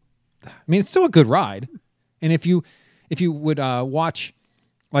 It's just it's still a good ride. And if you would watch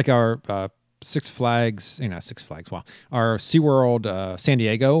like our Six Flags, wow, our SeaWorld San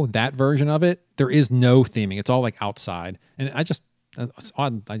Diego, that version of it, there is no theming. It's all like outside. And it's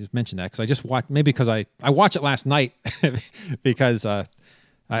odd I just mentioned that because I just watched, maybe because I watched it last night because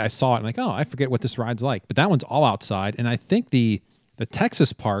I saw it and like, oh, I forget what this ride's like. But that one's all outside. And I think the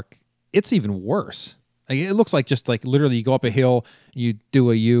Texas park, it's even worse. Like, it looks like just like literally you go up a hill, you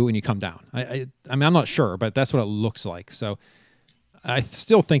do a U, and you come down. I mean, I'm not sure, but that's what it looks like. So I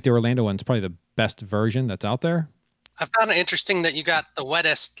still think the Orlando one's probably the best version that's out there. I found it interesting that you got the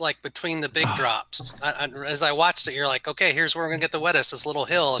wettest like between the big drops. As I watched it, you're like, okay, here's where we're gonna get the wettest, this little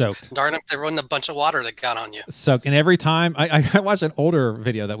hill. Soaked. And darn it, there wasn't a bunch of water that got on you. Soaked. And every time I watched an older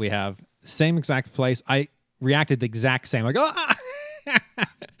video that we have, same exact place, I reacted the exact same, like, oh.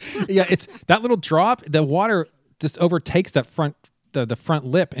 Yeah, it's that little drop, the water just overtakes that front the front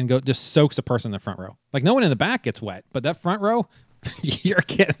lip and just soaks the person in the front row. Like, no one in the back gets wet, but that front row, you're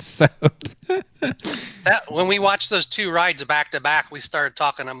getting soaked. That when we watched those two rides back to back, we started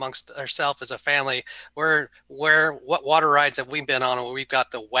talking amongst ourselves as a family. What water rides have we been on where we've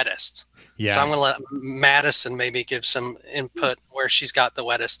got the wettest? Yes. So I'm going to let Madison maybe give some input where she's got the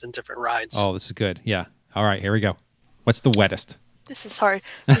wettest in different rides. Oh, this is good. Yeah. All right, here we go. What's the wettest? This is hard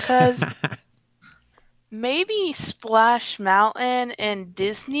because maybe Splash Mountain in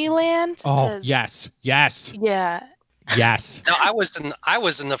Disneyland. Oh, yes. Yeah. Yes. No, I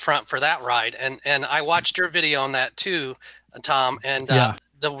was in the front for that ride, and I watched your video on that too, Tom. And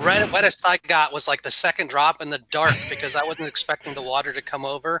the wettest I got was like the second drop in the dark because I wasn't expecting the water to come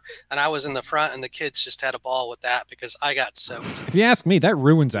over, and I was in the front, and the kids just had a ball with that because I got soaked. If you ask me, that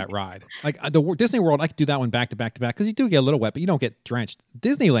ruins that ride. Like the Disney World, I could do that one back to back to back because you do get a little wet, but you don't get drenched.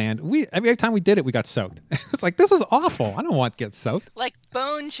 Disneyland, every time we did it, we got soaked. It's like, this is awful. I don't want to get soaked. Like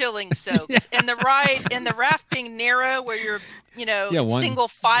bone chilling soaked. Yeah. And the ride and the raft being narrow where you're single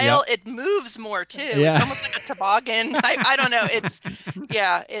file, it moves more too. Yeah. It's almost like a toboggan type. I don't know. It's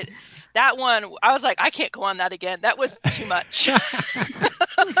that one, I was like, I can't go on that again. That was too much.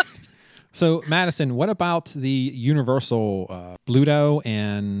 So, Madison, what about the Universal Bluto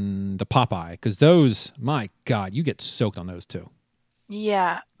and the Popeye? Because those, my God, you get soaked on those too.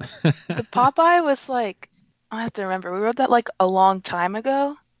 Yeah. The Popeye was like, I have to remember, we rode that like a long time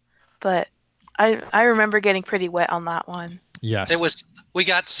ago, but I remember getting pretty wet on that one. Yes. We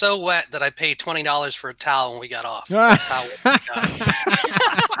got so wet that I paid $20 for a towel when we got off. That's how wet we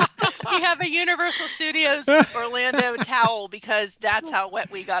got. We have a Universal Studios Orlando towel because that's how wet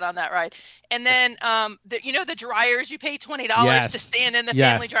we got on that ride. And then the dryers, you pay $20 to stand in the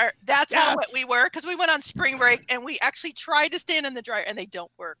family dryer. That's how wet we were because we went on spring break and we actually tried to stand in the dryer and they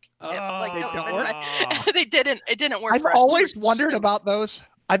don't work. They don't work. It didn't work. I've always wondered about those.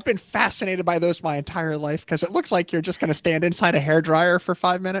 I've been fascinated by those my entire life because it looks like you're just going to stand inside a hairdryer for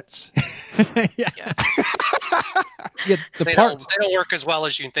 5 minutes. They don't work as well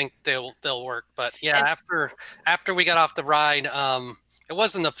as you think they'll work. But after we got off the ride, it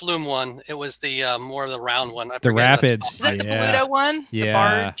wasn't the flume one. It was the more of the round one. The Rapids. Is that the Bluto one? Yeah. The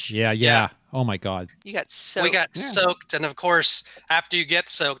barge? Yeah. Oh my God. You got soaked. We got soaked, and of course, after you get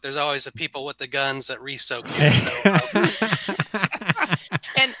soaked, there's always the people with the guns that re-soak you.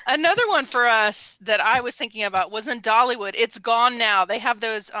 And another one for us that I was thinking about was in Dollywood. It's gone now. They have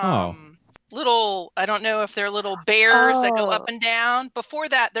those little, I don't know if they're little bears that go up and down. Before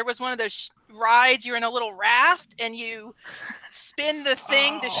that, there was one of those rides. You're in a little raft and you spin the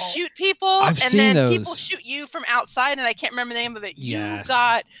thing to shoot people. People shoot you from outside, and I can't remember the name of it. You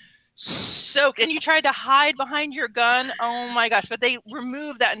got soaked and you tried to hide behind your gun. Oh my gosh. But they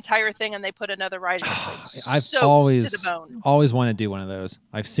removed that entire thing and they put another ride in place. I've always to the bone. Always want to do one of those.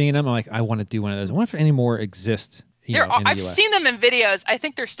 I've seen them. I'm like, I want to do one of those. I wonder if any more exist. I've seen them in videos. I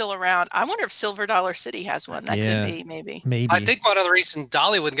think they're still around. I wonder if Silver Dollar City has one. That could be maybe. I think one of the reasons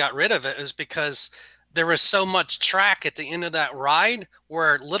Dollywood got rid of it is because there was so much track at the end of that ride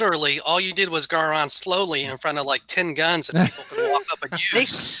where literally all you did was go around slowly in front of like 10 guns that people could walk up and use. They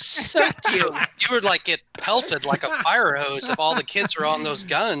soaked you. You would like get pelted like a fire hose if all the kids were on those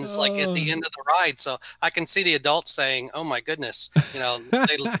guns like at the end of the ride. So I can see the adults saying, oh my goodness,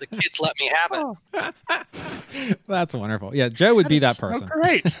 the kids let me have it. That's wonderful. Yeah, Joe would be that person. Oh,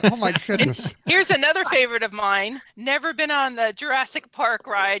 great. Oh my goodness. Here's another favorite of mine. Never been on the Jurassic Park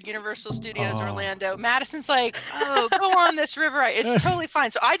ride, Universal Studios Orlando. Madison's like, oh, go on this river ride. It's totally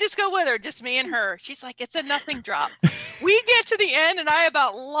fine. So I just go with her, just me and her. She's like, it's a nothing drop. We get to the end, and I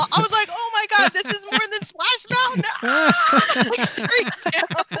was like, "Oh my God, this is more than Splash Mountain!" Like straight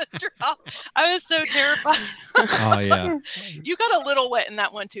down the drop. I was so terrified. Oh yeah. You got a little wet in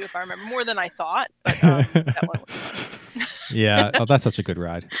that one too, if I remember, more than I thought. But that one was fun. Yeah. Oh, that's such a good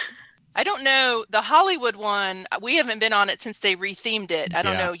ride. I don't know the Hollywood one. We haven't been on it since they rethemed it. I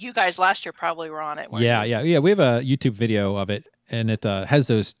don't know. You guys last year probably were on it. Yeah. We have a YouTube video of it, and it has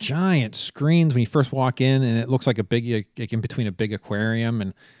those giant screens when you first walk in, and it looks like a big, like in between a big aquarium,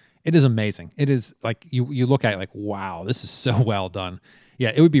 and it is amazing. It is like you look at it like, wow, this is so well done.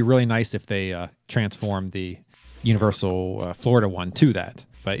 Yeah, it would be really nice if they transformed the Universal Florida one to that.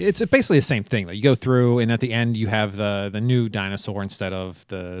 But it's basically the same thing. You go through, and at the end, you have the new dinosaur instead of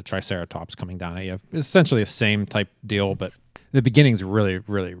the Triceratops coming down at you. It's essentially the same type deal, but the beginning's really,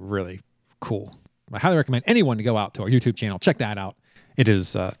 really, really cool. I highly recommend anyone to go out to our YouTube channel. Check that out. It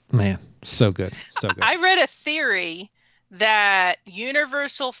is, man, so good. So good. I read a theory that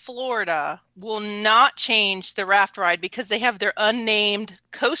Universal Florida will not change the raft ride because they have their unnamed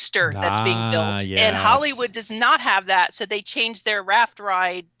coaster that's being built. Yes. And Hollywood does not have that. So they changed their raft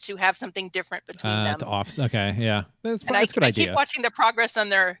ride to have something different between them. Okay, yeah. That's a good idea. I keep watching the progress on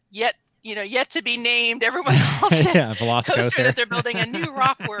their yet to be named. Everyone calls it coaster that they're building a new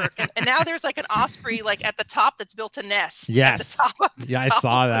rock work. And now there's like an Osprey like at the top that's built a nest. Yes. At the top of I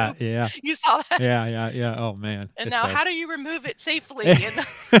saw that. Yeah. You saw that? Yeah. Oh, man. And now how do you remove it safely? And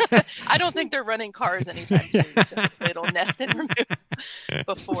I don't think they're running cars anytime soon. So it'll nest and remove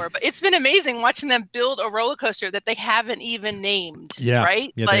before. But it's been amazing watching them build a roller coaster that they haven't even named. Yeah.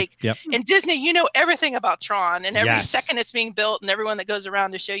 Right? Yeah, in Disney, you know everything about Tron, and every second it's being built and everyone that goes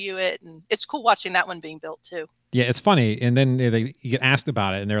around to show you it. And it's cool watching that one being built too. Yeah, it's funny. And then you get asked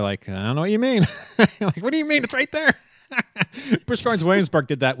about it, and they're like, I don't know what you mean. Like, what do you mean? It's right there. Busch Gardens Williamsburg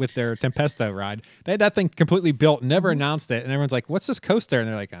did that with their Tempesto ride. They had that thing completely built, never announced it, and everyone's like, what's this coaster? And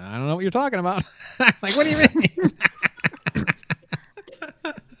they're like, I don't know what you're talking about. Like, what do you mean?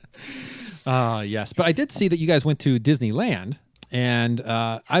 Yes. But I did see that you guys went to Disneyland, and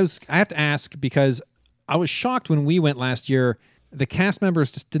I have to ask because I was shocked when we went last year. The cast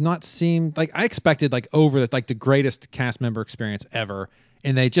members just did not seem like I expected, like the greatest cast member experience ever,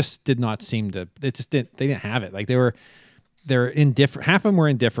 and they just did not seem to. They didn't have it. Like they're indifferent. Half of them were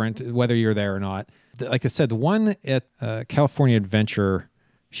indifferent, whether you're there or not. Like I said, the one at California Adventure,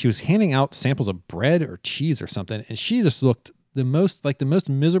 she was handing out samples of bread or cheese or something, and she just looked the most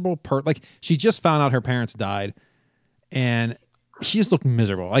miserable part. Like she just found out her parents died, and she just looked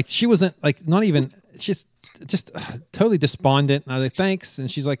miserable. Like she wasn't like not even. She's just totally despondent. And I was like, thanks.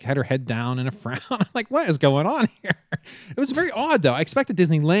 And she's like, had her head down in a frown. I'm like, what is going on here? It was very odd, though. I expected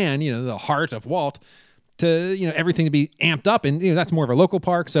Disneyland, the heart of Walt, to, everything to be amped up. And, that's more of a local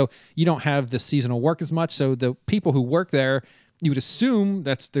park. So you don't have the seasonal work as much. So the people who work there, you would assume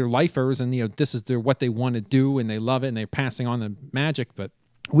that's their lifers and, this is what they want to do and they love it and they're passing on the magic. But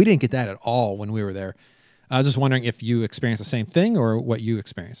we didn't get that at all when we were there. I was just wondering if you experienced the same thing or what you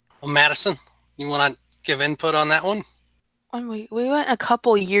experienced. Well, Madison, you want to give input on that one? When we went a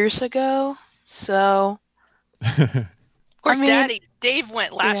couple years ago, so of course, Dave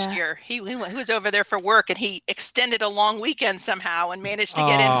went last year. He was over there for work, and he extended a long weekend somehow and managed to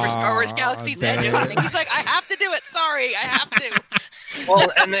get in for Star Wars Galaxy's Edge opening. He's like, I have to do it. Sorry, I have to. Well,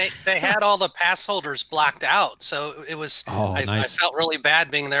 and they had all the pass holders blocked out, so it was. Nice. I felt really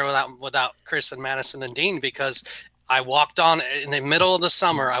bad being there without Chris and Madison and Dean because I walked on in the middle of the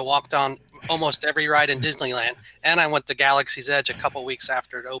summer. I walked on almost every ride in Disneyland, and I went to Galaxy's Edge a couple weeks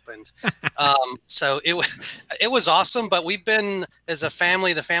after it opened. So it was awesome. But we've been as a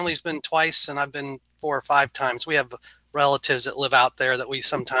family. The family's been twice, and I've been 4 or 5 times. We have relatives that live out there that we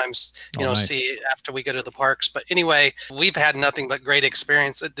sometimes nice. see after we go to the parks. But anyway, we've had nothing but great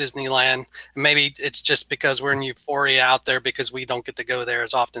experience at Disneyland. Maybe it's just because we're in euphoria out there because we don't get to go there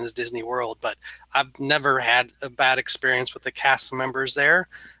as often as Disney World. But I've never had a bad experience with the cast members there.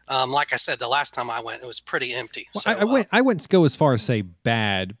 Like I said, the last time I went, it was pretty empty. Well, so, I wouldn't go as far as say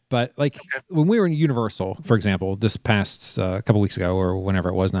bad, but when we were in Universal, for example, this past couple weeks ago or whenever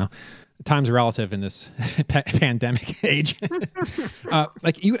it was now, time's relative in this pandemic age.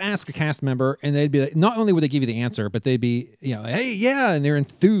 You would ask a cast member and they'd be like, not only would they give you the answer, but they'd be, hey, yeah. And they're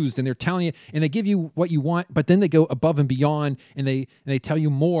enthused and they're telling you and they give you what you want, but then they go above and beyond and they tell you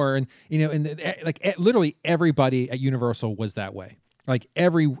more. And, literally everybody at Universal was that way. Like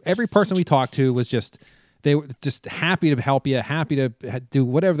every person we talked to was they were just happy to help you, happy to do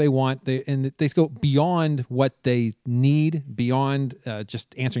whatever they want. They go beyond what they need, beyond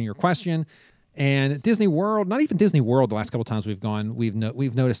just answering your question. And Disney World, not even Disney World, the last couple of times we've gone, we've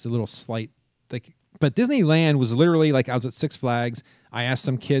noticed a little slight, But Disneyland was literally like I was at Six Flags. I asked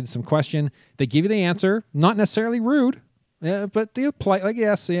some kids some question. They give you the answer, not necessarily rude, but they're polite, like,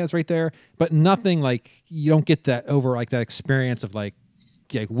 yes, it's right there. But nothing like you don't get that over like that experience of like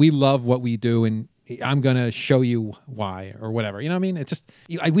we love what we do and I'm going to show you why or whatever. You know what I mean? It's just,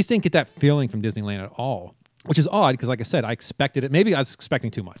 we just didn't get that feeling from Disneyland at all, which is odd because, like I said, I expected it. Maybe I was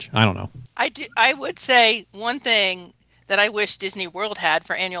expecting too much. I don't know. I would say one thing that I wish Disney World had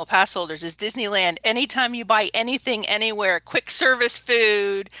for annual pass holders is Disneyland. Anytime you buy anything anywhere, quick service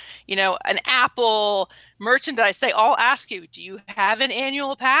food, an apple, merchandise, they all ask you, do you have an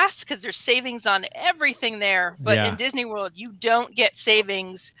annual pass? Because there's savings on everything there. But in Disney World, you don't get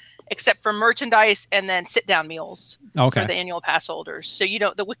savings except for merchandise and then sit down meals for the annual pass holders. So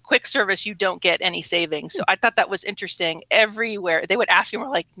the quick service, you don't get any savings. So I thought that was interesting. Everywhere they would ask you, we're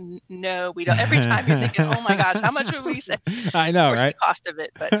like, no, we don't. Every time you're thinking, oh my gosh, how much would we say? I know, right? The cost of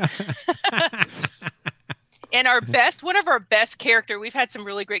it, but. And one of our best character, we've had some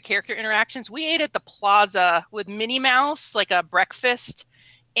really great character interactions. We ate at the plaza with Minnie Mouse, like a breakfast,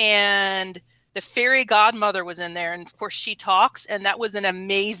 and the fairy godmother was in there. And of course she talks, and that was an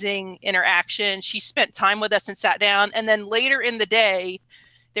amazing interaction. She spent time with us and sat down. And then later in the day,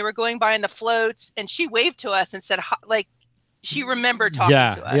 they were going by in the floats and she waved to us and said, like, she remembered talking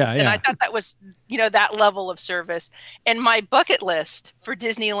to us. And I thought that was, that level of service. And my bucket list for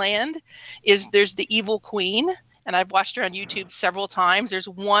Disneyland is there's the Evil Queen. And I've watched her on YouTube several times. There's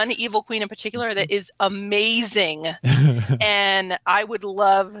one Evil Queen in particular that is amazing. And I would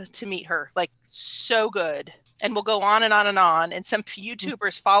love to meet her. Like, so good. And we'll go on and on and on. And some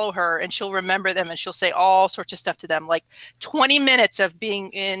YouTubers follow her and she'll remember them and she'll say all sorts of stuff to them. Like 20 minutes of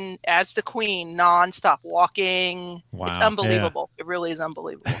being in as the queen nonstop walking. Wow. It's unbelievable. Yeah. It really is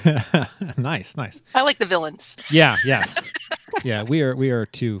unbelievable. Nice. I like the villains. Yeah. Yes. Yeah. We are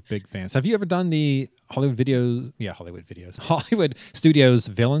two big fans. Have you ever done the Hollywood Studios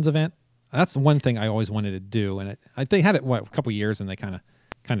Villains event? That's one thing I always wanted to do. And they had it, a couple years and they kind of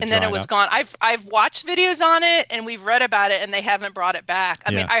and then it was gone. I've watched videos on it and we've read about it and they haven't brought it back.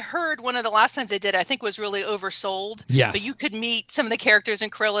 I mean, I heard one of the last times they did, I think was really oversold. Yes. But you could meet some of the characters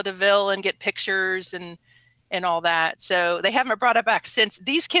in Cruella de Vil and get pictures and all that. So they haven't brought it back since.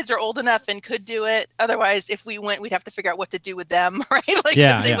 These kids are old enough and could do it. Otherwise, if we went, we'd have to figure out what to do with them, right? Like,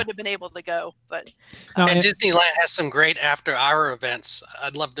 because they wouldn't have been able to go. But and Disneyland has some great after-hour events.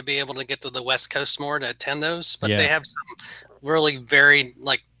 I'd love to be able to get to the West Coast more to attend those, but they have some really varied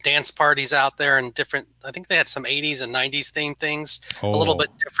like dance parties out there and different. I think they had some 80s and 90s themed things, a little bit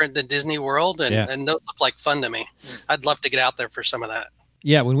different than Disney World, and those look like fun to me. I'd love to get out there for some of that.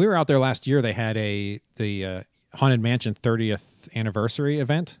 Yeah, when we were out there last year, they had the Haunted Mansion 30th anniversary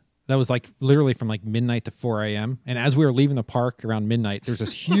event. That was like literally from like midnight to 4 a.m. And as we were leaving the park around midnight, there's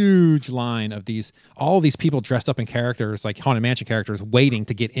this huge line of all these people dressed up in characters, like Haunted Mansion characters, waiting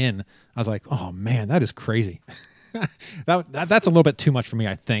to get in. I was like, oh man, that is crazy. That's a little bit too much for me,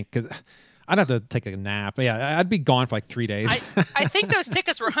 I think, because I'd have to take a nap. Yeah, I'd be gone for like 3 days. I think those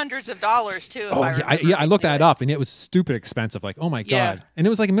tickets were hundreds of dollars too. I looked that up, and it was stupid expensive. Like, oh my god! And it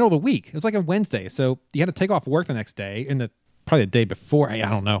was like the middle of the week. It was like a Wednesday, so you had to take off work the next day, and probably the day before. I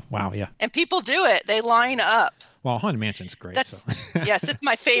don't know. Wow, yeah. And people do it. They line up. Well, Haunted Mansion's great. Yes, it's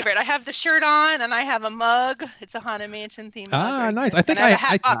my favorite. I have the shirt on, and I have a mug. It's a Haunted Mansion themed mug. Ah, nice. I think I have a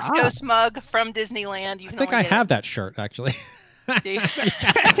Hatbox Ghost mug from Disneyland. I think I have that shirt actually.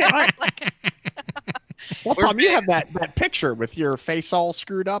 Well, Tom, you have that picture with your face all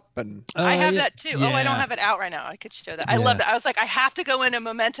screwed up, and I have that too. Yeah. Oh, I don't have it out right now. I could show that. I love that. I was like, I have to go into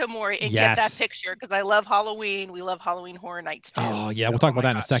Memento Mori and get that picture because I love Halloween. We love Halloween Horror Nights too. Oh yeah, we'll talk about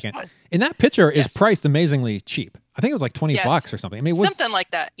that in a second. And that picture is priced amazingly cheap. I think it was like $20 or something. I mean, something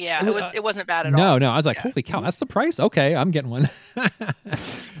like that. Yeah, it wasn't bad at all. No, I was like, holy cow, that's the price. Okay, I'm getting one.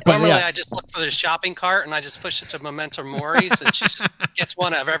 Normally, I just look for the shopping cart and I just push it to Memento Mori's, and she just gets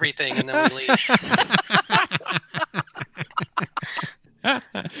one of everything, and then we leave.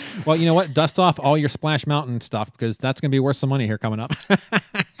 Well, you know what? Dust off all your Splash Mountain stuff because that's going to be worth some money here coming up.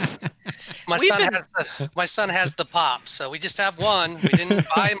 My son has the pops, so we just have one. We didn't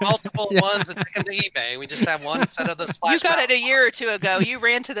buy multiple ones and take them to eBay. We just have one set of the Splash You got Mountain. It a year or two ago. You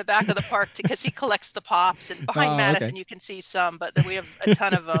ran to the back of the park because he collects the pops, and behind Madison you can see some, but then we have a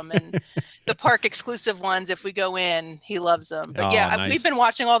ton of them. And the park exclusive ones, if we go in, he loves them. But nice. We've been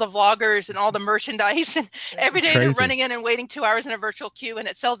watching all the vloggers and all the merchandise, and every day they're running in and waiting 2 hours in a virtual queue, and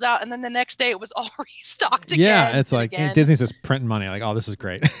it sells out, and then the next day it was all restocked again. Yeah, it's like Disney's just printing money. Like, oh, this is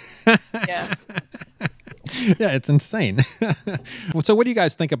great. Yeah. Yeah, it's insane. So what do you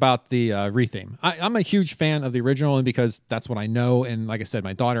guys think about the retheme? I'm a huge fan of the original, and because that's what I know. And like I said,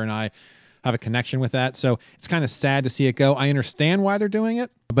 my daughter and I have a connection with that. So it's kind of sad to see it go. I understand why they're doing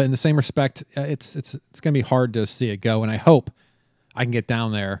it, but in the same respect, it's going to be hard to see it go. And I hope I can get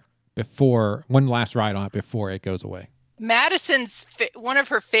down there before one last ride on it before it goes away. Madison's one of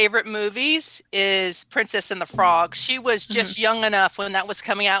her favorite movies is Princess and the Frog. She was just young enough when that was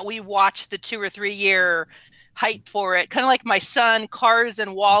coming out. We watched the 2 or 3 year hype for it. Kind of like my son, Cars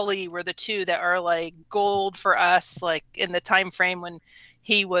and WALL-E were the two that are like gold for us, like in the time frame when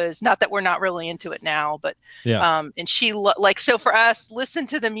he was, not that we're not really into it now, but and she like, so for us, listen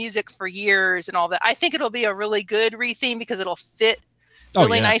to the music for years and all that. I think it'll be a really good retheme because it'll fit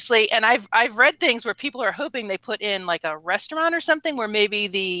really nicely. And I've read things where people are hoping they put in like a restaurant or something where maybe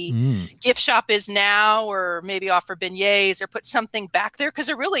the gift shop is now, or maybe offer beignets or put something back there, because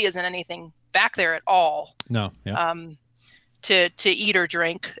there really isn't anything back there at all. No. Yeah. To eat or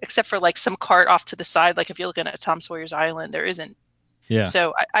drink, except for like some cart off to the side. Like if you're looking at Tom Sawyer's Island, there isn't. Yeah.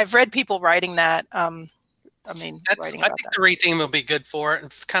 So I've read people writing that. I think the retheme will be good for it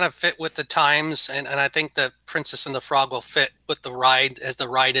and kind of fit with the times. And I think the Princess and the Frog will fit with the ride as the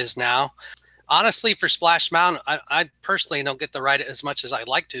ride is now. Honestly, for Splash Mountain, I personally don't get to ride it as much as I'd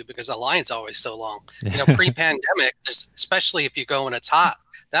like to because the line's always so long. Pre-pandemic, especially if you go when it's hot,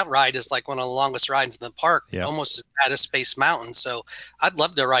 that ride is like one of the longest rides in the park, almost as bad as Space Mountain. So I'd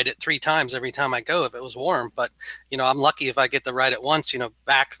love to ride it 3 times every time I go if it was warm. But I'm lucky if I get to ride it once.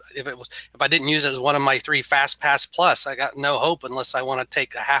 Back if I didn't use it as one of my 3 Fast Pass Plus, I got no hope unless I want to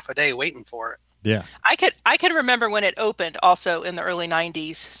take a half a day waiting for it. Yeah, I can remember when it opened, also in the early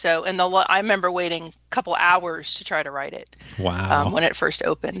 '90s. So I remember waiting a couple hours to try to ride it. Wow, when it first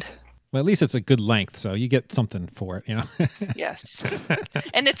opened. Well, at least it's a good length, so you get something for it, Yes,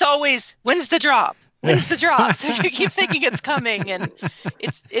 and it's always, when's the drop? When's the drop? So you keep thinking it's coming, and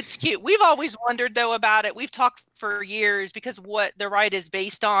it's cute. We've always wondered though about it. We've talked for years because what the ride is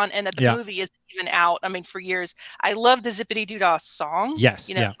based on, and that the movie isn't even out. I mean, for years, I love the Zippity Doo Dah song.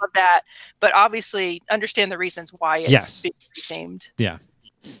 Yes, I love that, but obviously understand the reasons why it's being rethemed. Yeah,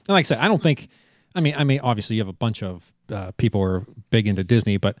 and like I said, I don't think. I mean, obviously you have a bunch of people who are big into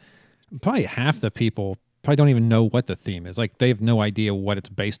Disney, but probably half the people probably don't even know what the theme is. Like they have no idea what it's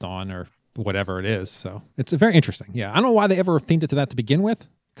based on or whatever it is. So it's very interesting. Yeah, I don't know why they ever themed it to that to begin with,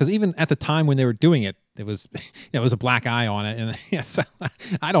 because even at the time when they were doing it, it was it was a black eye on it, and so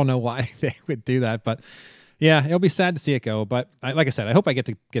I don't know why they would do that, but yeah, it'll be sad to see it go. But like I said, I hope I get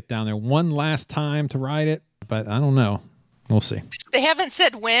to get down there one last time to ride it, but I don't know. We'll see. They haven't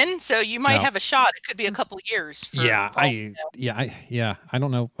said when, so you might have a shot. It could be a couple of years. I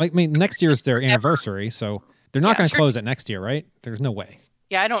don't know. I mean, next year's their anniversary, so they're not going to close it next year, right? There's no way.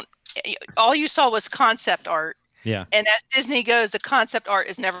 Yeah, I don't. All you saw was concept art. Yeah. And as Disney goes, the concept art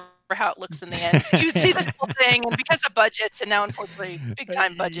is never how it looks in the end. You see this whole thing, and because of budgets, and now unfortunately, big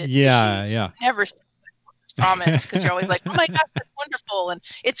time budget issues, never see what's promised, because you're always like, oh my gosh, that's wonderful, and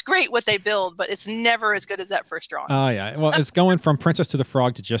it's great what they build, but it's never as good as that first drawing. Oh yeah, well, it's going from Princess to the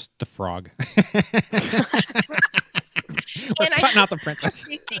Frog to just the Frog. We're cutting out the princess.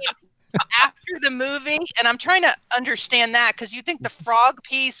 After the movie, and I'm trying to understand that, because you think the frog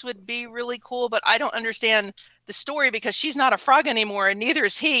piece would be really cool, but I don't understand the story because she's not a frog anymore, and neither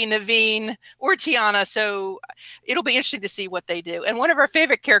is he, Naveen or Tiana. So it'll be interesting to see what they do. And one of our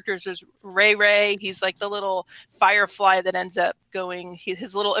favorite characters was Ray Ray. He's like the little firefly that ends up going.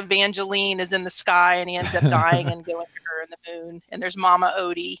 His little Evangeline is in the sky, and he ends up dying and going to her in the moon. And there's Mama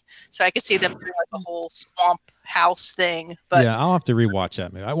Odie. So I could see them doing like a whole swamp house thing. But yeah, I'll have to rewatch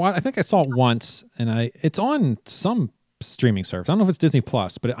that movie. I think I saw it once, and it's on some streaming service. I don't know if it's Disney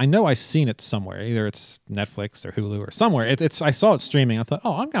Plus, but I know I've seen it somewhere. Either it's Netflix or Hulu or somewhere. I saw it streaming. I thought,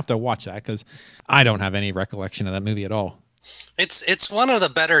 I'm gonna have to watch that because I don't have any recollection of that movie at all. It's one of the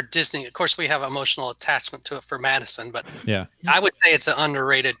better Disney. Of course, we have emotional attachment to it for Madison, but yeah, I would say it's an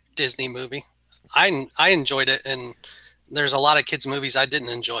underrated Disney movie. I enjoyed it, and there's a lot of kids' movies I didn't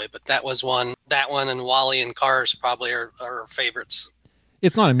enjoy, but that was one. That one and WALL-E and Cars probably are favorites.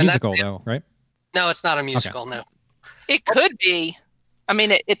 It's not a musical though, right? No, it's not a musical. Okay. No. It could be. I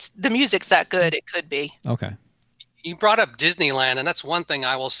mean, it's the music's that good. It could be. Okay. You brought up Disneyland, and that's one thing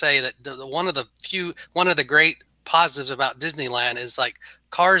I will say that one of the great positives about Disneyland is like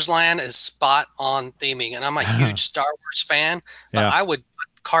Cars Land is spot on theming, and I'm a huge Star Wars fan. But I would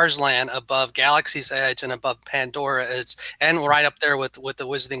put Cars Land above Galaxy's Edge and above Pandora, and right up there with the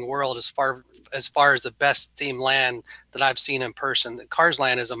Wizarding World as far as the best themed land that I've seen in person. Cars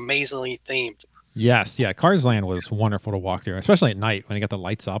Land is amazingly themed. Yes, yeah. Cars Land was wonderful to walk through, especially at night when you got the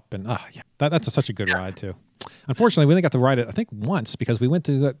lights up, and that's such a good ride too. Unfortunately, we only got to ride it I think once because we went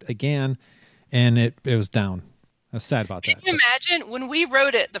to it again, and it was down. I was sad about that. Can you imagine when we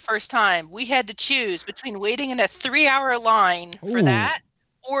rode it the first time, we had to choose between waiting in a 3-hour line for that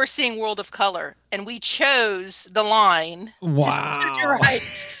or seeing World of Color. And we chose the line to ride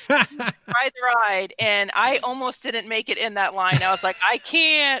the ride. And I almost didn't make it in that line. I was like, I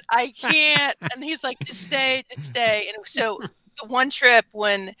can't. And he's like, just stay. And so the one trip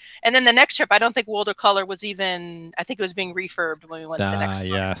and then the next trip, I don't think World of Color was even, I think it was being refurbed when we went the next time.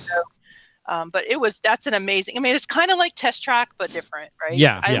 Yes. So, but that's an amazing, I mean, it's kind of like Test Track, but different, right?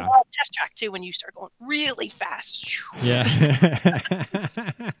 Yeah. I love Test Track too when you start going really fast. Yeah.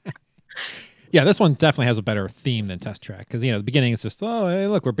 Yeah, this one definitely has a better theme than Test Track because the beginning is just, oh, hey,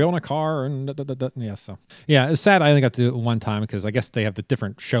 look, we're building a car and yeah. So yeah, it's sad. I only got to do it one time because I guess they have the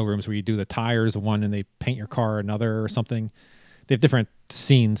different showrooms where you do the tires one and they paint your car another or something. They have different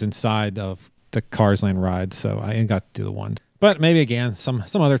scenes inside of the Cars Land ride, so I only got to do the one. But maybe again, some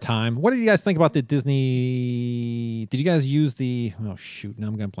other time. What did you guys think about the Disney? Did you guys use the? Oh shoot! Now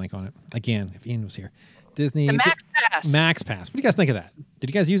I'm gonna blank on it again. If Ian was here, Disney the Max Pass. Max Pass. What do you guys think of that? Did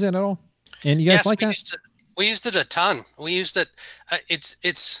you guys use it at all? And you guys like that? We used it a ton. We used it.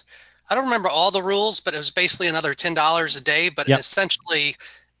 It's. I don't remember all the rules, but it was basically another $10 a day. But essentially,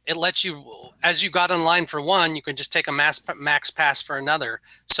 it lets you, as you got in line for one, you can just take a Max Pass for another.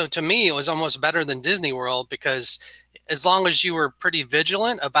 So to me, it was almost better than Disney World because as long as you were pretty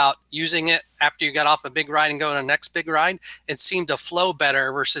vigilant about using it after you got off a big ride and go to the next big ride, it seemed to flow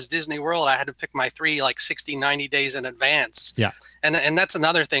better versus Disney World. I had to pick my 3 like 60, 90 days in advance. Yeah. And that's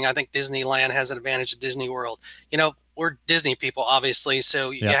another thing I think Disneyland has an advantage of Disney World. We're Disney people, obviously, so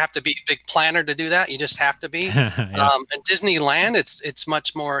you have to be a big planner to do that. You just have to be. And Disneyland, it's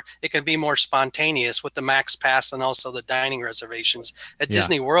much more. It can be more spontaneous with the Max Pass and also the dining reservations. At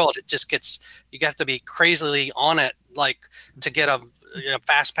Disney World, it just gets. You have to be crazily on it, like to get a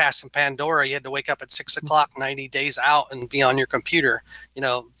fast pass in Pandora. You had to wake up at 6 o'clock, 90 days out, and be on your computer.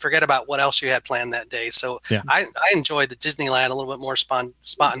 Forget about what else you had planned that day. So I enjoyed the Disneyland a little bit more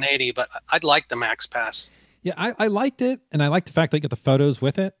spontaneity, but I'd like the Max Pass. Yeah, I liked it, and I liked the fact that you get the photos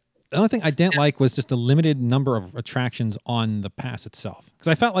with it. The only thing I didn't like was just the limited number of attractions on the pass itself. Because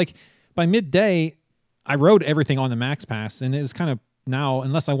I felt like by midday, I rode everything on the Max Pass, and it was kind of now,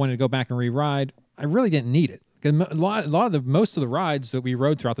 unless I wanted to go back and re-ride, I really didn't need it. Because most of the rides that we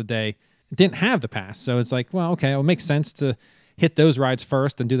rode throughout the day didn't have the pass, so it's like, well, okay, it makes sense to hit those rides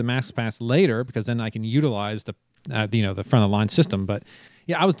first and do the Max Pass later, because then I can utilize the the front of the line system, but.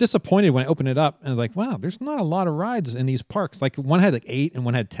 Yeah, I was disappointed when I opened it up, and I was like, "Wow, there's not a lot of rides in these parks. Like one had like 8, and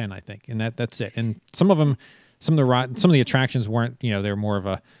one had 10, I think, and that's it. And some of the attractions weren't, they were more of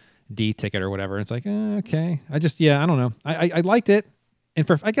a D ticket or whatever. It's like, okay, I don't know. I liked it, and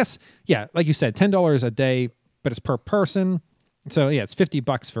for I guess, like you said, $10 a day, but it's per person. So yeah, it's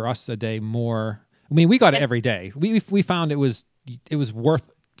 $50 for us a day more. I mean, we got it every day. We found it was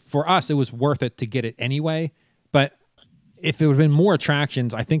worth for us. It was worth it to get it anyway, but. If it would have been more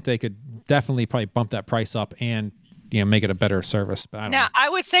attractions, I think they could definitely probably bump that price up and make it a better service. But I don't know. I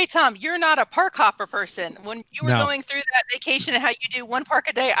would say, Tom, you're not a park hopper person. When you were going through that vacation and how you do one park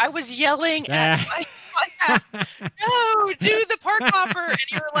a day, I was yelling at my podcast, no, do the park hopper. And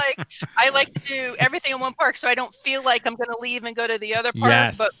you were like, I like to do everything in one park so I don't feel like I'm going to leave and go to the other park.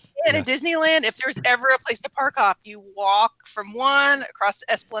 Yes. But in Disneyland, if there's ever a place to park hop, you walk from one across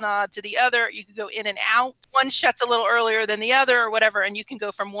Esplanade to the other. You can go in and out. One shuts a little earlier than the other or whatever, and you can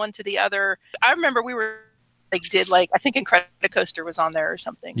go from one to the other. I remember we were I think Incredicoaster was on there or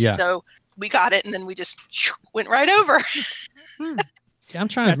something. Yeah. So we got it, and then we just went right over. Yeah, I'm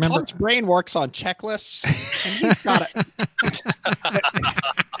trying to remember. Tom's brain works on checklists, and he's got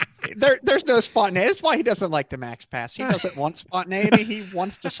it. There's no spontaneity. That's why he doesn't like the Max Pass. He doesn't want spontaneity. He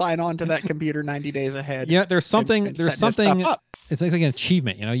wants to sign on to that computer 90 days ahead. Yeah, there's something. It's like an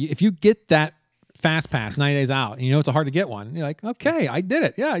achievement. If you get that Fast Pass 90 days out, and it's hard to get one. You're like, okay, I did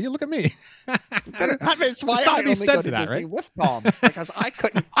it. Yeah, you look at me. That's why I only go to Disney with Tom, because I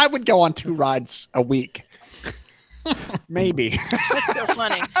couldn't. I would go on 2 rides a week, maybe. That's so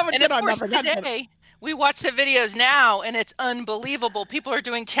funny. And of course, today we watch the videos now, and it's unbelievable. People are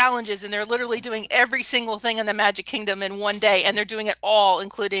doing challenges, and they're literally doing every single thing in the Magic Kingdom in one day, and they're doing it all,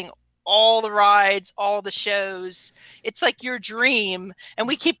 including all the rides, all the shows. It's like your dream, and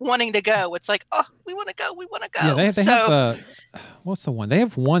we keep wanting to go. It's like, oh, we want to go. Yeah, they have what's the one? They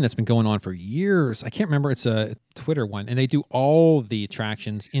have one that's been going on for years. I can't remember. It's a Twitter one, and they do all the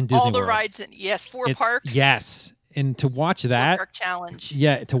attractions in Disney All the World. rides, 4 parks. Yes, and to watch that 4-park challenge.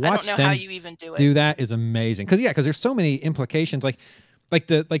 Yeah, to watch I don't know them how you even do it. Do that is amazing. Because there's so many implications. Like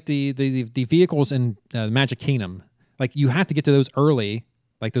the vehicles in the Magic Kingdom. Like you have to get to those early.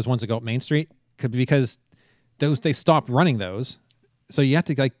 Like those ones that go up Main Street, because they stopped running those. So you have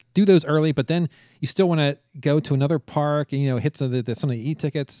to like do those early, but then you still want to go to another park and, hit some of the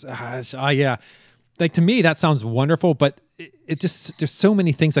e-tickets. Yeah. Like to me, that sounds wonderful, but it just, there's so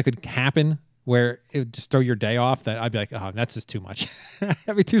many things that could happen where it would just throw your day off that I'd be like, oh, that's just too much.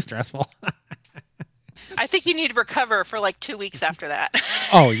 That'd be too stressful. I think you need to recover for like 2 weeks after that.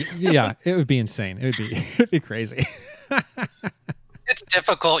 Oh yeah, it would be insane. It'd be crazy. It's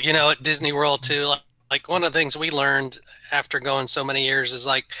difficult, at Disney World too. Like one of the things we learned after going so many years is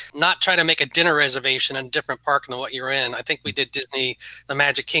like not try to make a dinner reservation in a different park than what you're in. I think we did Disney, the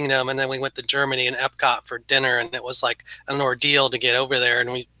Magic Kingdom, and then we went to Germany and Epcot for dinner, and it was like an ordeal to get over there.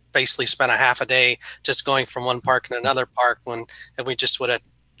 And we basically spent a half a day just going from one park to another park if we just would have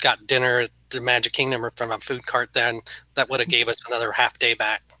got dinner at the Magic Kingdom or from a food cart, then that would have gave us another half day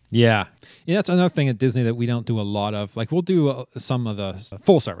back. Yeah, that's another thing at Disney that we don't do a lot of. Like we'll do some of the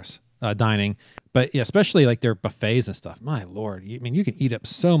full service dining, but yeah, especially like their buffets and stuff. My Lord, I mean, you can eat up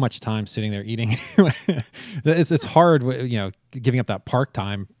so much time sitting there eating. It's hard, giving up that park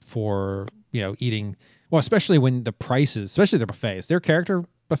time for eating. Well, especially when the prices, especially their buffets, their character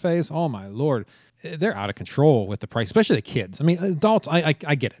buffets. Oh my Lord, they're out of control with the price, especially the kids. I mean, adults, I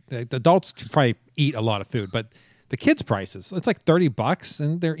get it. The adults could probably eat a lot of food, but the kids' prices, it's like $30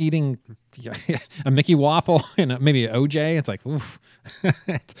 and they're eating a Mickey waffle and maybe an OJ. It's like, oof.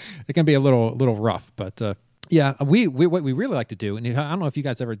 It can be a little rough, but yeah, what we really like to do, and I don't know if you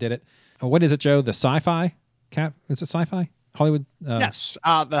guys ever did it. What is it, Joe? The Sci-Fi Cap? Is it Sci-Fi? Hollywood? Yes,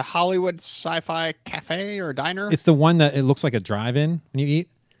 the Hollywood Sci-Fi Cafe or Diner. It's the one that it looks like a drive-in when you eat.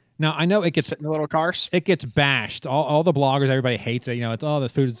 Now I know it gets in the little cars. It gets bashed. All the bloggers, everybody hates it. It's the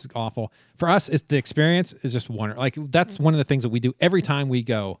food is awful. For us, it's the experience is just wonderful. Like that's one of the things that we do every time we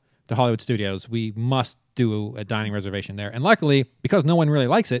go to Hollywood Studios. We must do a dining reservation there. And luckily, because no one really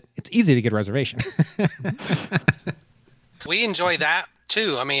likes it, it's easy to get a reservation. We enjoy that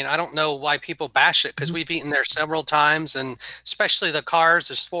too. I mean, I don't know why people bash it because we've eaten there several times, and especially the cars.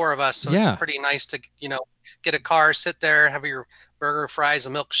 There's 4 of us, so it's pretty nice to get a car, sit there, have your burger, fries, a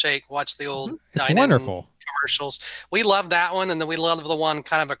milkshake, watch the old dine-in wonderful commercials. We love that one, and then we love the one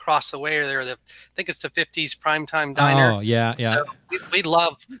kind of across the way there. I think it's the 50s Primetime Diner. Oh yeah. So we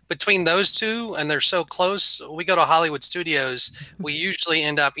love between those two, and they're so close. We go to Hollywood Studios. We usually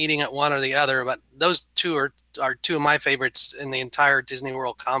end up eating at one or the other, but those two are 2 of my favorites in the entire Disney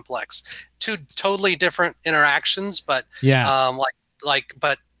World complex. 2 totally different interactions, but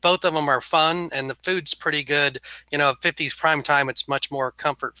but both of them are fun, and the food's pretty good. 50s prime time, it's much more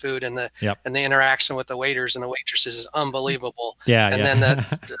comfort food, and the interaction with the waiters and the waitresses is unbelievable. And then the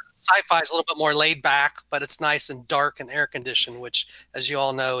Sci-Fi is a little bit more laid back, but it's nice and dark and air conditioned, which, as you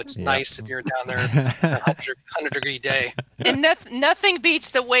all know, it's nice if you're down there on a 100-degree day. And nothing beats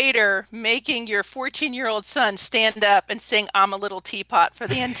the waiter making your 14-year-old son stand up and sing "I'm a Little Teapot" for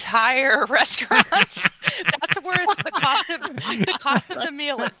the entire restaurant. That's worth the cost of the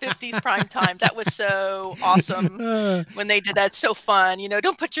meal at 50s prime time. That was so awesome when they did that. So fun.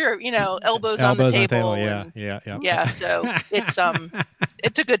 Don't put your elbows on the table. Yeah. So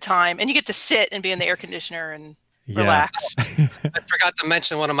it's a good time, and you get to sit and be in the air conditioner and relax. I forgot to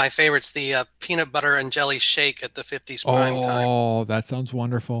mention one of my favorites, the peanut butter and jelly shake at the 50s prime time. Oh, that sounds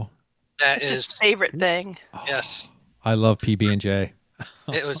wonderful. That's his favorite thing. Yes. I love PB&J.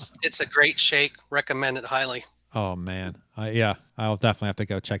 It's a great shake. Recommend it highly. Oh man. I'll definitely have to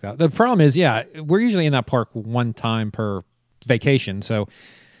go check that out. The problem is, we're usually in that park one time per vacation. So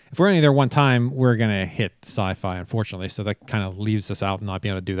if we're only there one time, we're going to hit Sci-Fi, unfortunately. So that kind of leaves us out and not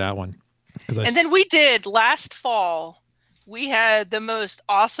being able to do that one. And then we did last fall, we had the most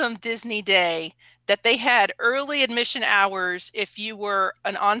awesome Disney day that they had early admission hours if you were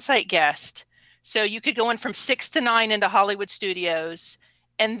an on-site guest. So you could go in from 6 to 9 into Hollywood Studios.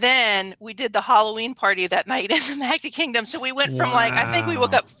 And then we did the Halloween party that night in the Magic Kingdom. So we went from I think we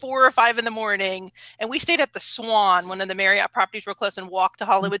woke up 4 or 5 in the morning, and we stayed at the Swan, one of the Marriott properties real close, and walked to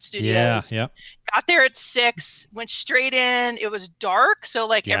Hollywood Studios. Yeah. Got there at 6, went straight in. It was dark, so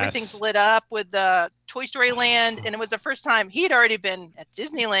everything's lit up with the Toy Story Land, and it was the first time he had already been at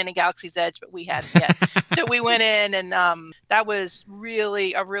Disneyland and Galaxy's Edge, but we hadn't yet. So we went in, and that was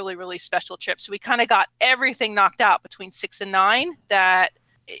really a really, really special trip. So we kind of got everything knocked out between 6 and 9 that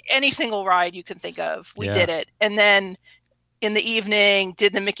any single ride you can think of. We did it. And then in the evening,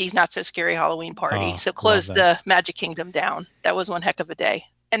 did the Mickey's Not So Scary Halloween party. So closed the Magic Kingdom down. That was one heck of a day.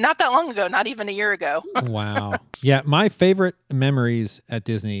 And not that long ago, not even a year ago. Wow. Yeah, my favorite memories at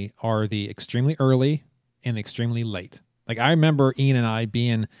Disney are the extremely early and the extremely late. Like I remember Ian and I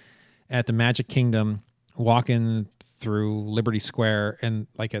being at the Magic Kingdom, walking through Liberty Square and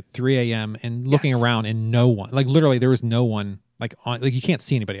like at 3 a.m. and looking around and no one, like literally there was no one like on, like you can't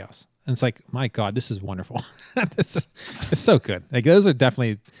see anybody else. And it's like, my God, this is wonderful. It's so good. Like those are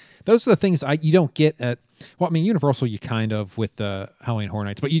the things you don't get at, well, I mean, Universal, you kind of with the Halloween Horror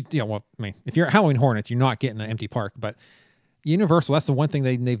Nights, but well, I mean, if you're at Halloween Horror Nights, you're not getting an empty park, but Universal, that's the one thing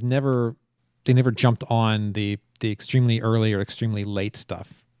they never jumped on the extremely early or extremely late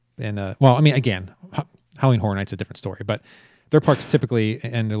stuff. And well, I mean, again, Halloween Horror Nights is a different story, but their parks typically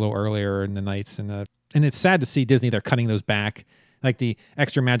end a little earlier in the nights, and it's sad to see Disney, they're cutting those back. Like the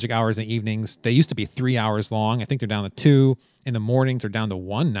extra magic hours in the evenings, they used to be 3 hours long. I think they're down to 2. In the mornings, they're down to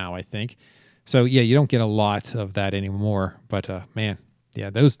 1 now, I think. So yeah, you don't get a lot of that anymore. But man,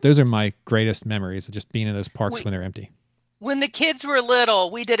 yeah, those are my greatest memories of just being in those parks when they're empty. When the kids were little,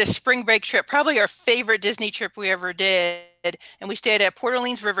 we did a spring break trip, probably our favorite Disney trip we ever did. And we stayed at Port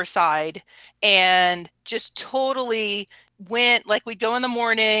Orleans Riverside and just totally went, like we'd go in the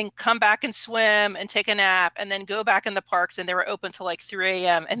morning, come back and swim and take a nap, and then go back in the parks, and they were open till like 3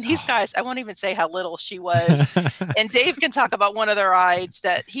 a.m. And these guys, I won't even say how little she was. And Dave can talk about one of the rides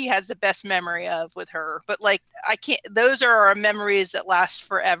that he has the best memory of with her. But like, I can't, those are our memories that last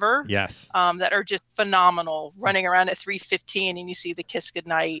forever. Yes. That are just phenomenal. Running around at 3:15 and you see the kiss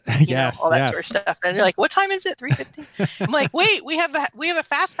goodnight, you know, all that sort of stuff. And you're like, what time is it? 3:15. I'm like, wait, we have a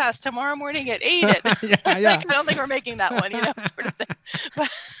fast pass tomorrow morning at 8. Like, I don't think we're making that one, you know, sort of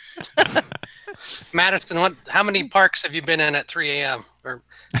thing. Madison, how many parks have you been in at 3 a.m.? Or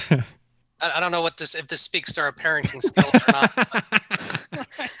I don't know if this speaks to our parenting skills or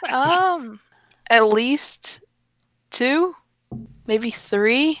not. At least 2, maybe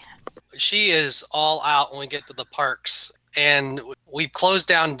 3. She is all out when we get to the parks. And we've closed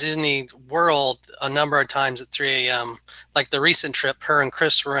down Disney World a number of times at 3 a.m. Like the recent trip, her and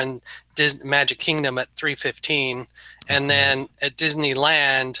Chris were in Magic Kingdom at 3:15. And then at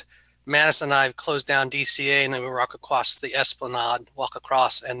Disneyland, Madison and I have closed down DCA, and then we walk across the Esplanade,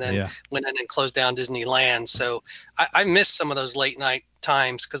 and then went in and closed down Disneyland. So I miss some of those late night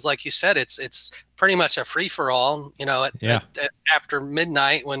times because, like you said, it's pretty much a free for all. You know, after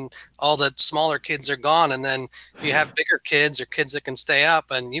midnight when all the smaller kids are gone, and then you have bigger kids or kids that can stay up,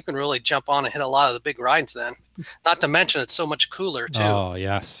 and you can really jump on and hit a lot of the big rides then. Not to mention it's so much cooler too. Oh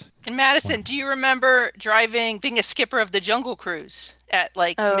yes. And Madison, do you remember being a skipper of the Jungle Cruise at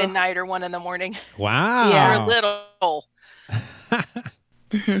like midnight or 1 a.m? Wow. Yeah. You were little.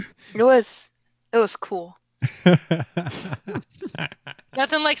 It was cool.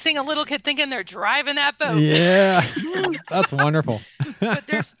 Nothing like seeing a little kid thinking they're driving that boat. Yeah. That's wonderful. But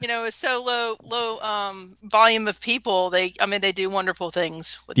there's, a so low volume of people. They do wonderful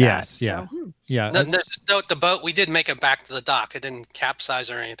things with that. So. Yeah. Just note the boat. We did make it back to the dock. It didn't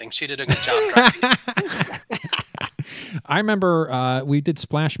capsize or anything. She did a good job driving. I remember we did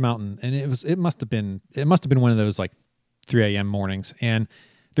Splash Mountain, and it must have been one of those like 3 a.m. mornings, and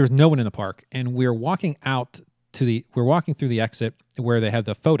there was no one in the park, and we're walking through the exit where they have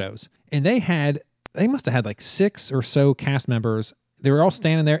the photos, and they must have had like 6 or so cast members. They were all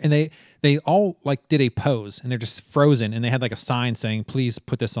standing there, and they all like did a pose, and they're just frozen, and they had like a sign saying, "Please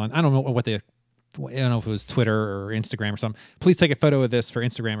put this on." I don't know if it was Twitter or Instagram or something. Please take a photo of this for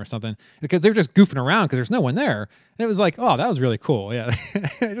Instagram or something, because they're just goofing around because there's no one there. And it was like, oh, that was really cool. Yeah,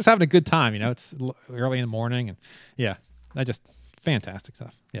 just having a good time. It's early in the morning, and fantastic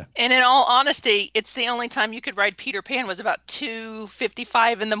stuff. Yeah. And in all honesty, it's the only time you could ride Peter Pan was about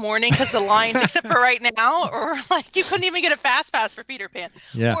 2:55 in the morning because the lines, except for right now, or like you couldn't even get a fast pass for Peter Pan.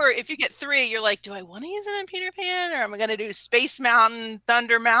 Yeah. Or if you get 3, you're like, do I want to use it in Peter Pan, or am I going to do Space Mountain,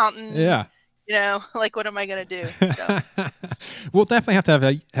 Thunder Mountain? Yeah. Like what am I going to do? So. We'll definitely have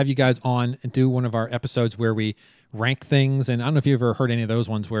to have you guys on and do one of our episodes where we rank things. And I don't know if you've ever heard any of those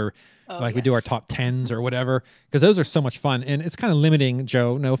ones where we do our top 10s or whatever, because those are so much fun. And it's kind of limiting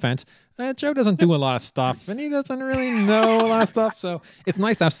Joe, no offense. Joe doesn't do a lot of stuff, and he doesn't really know a lot of stuff. So it's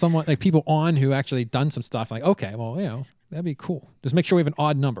nice to have someone like people on who actually done some stuff. Like, okay, well, that'd be cool. Just make sure we have an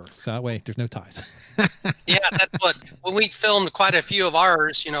odd number, so that way there's no ties. Yeah, that's when we filmed quite a few of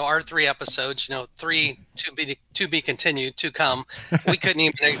ours, our 3 episodes, 3 to be continued to come.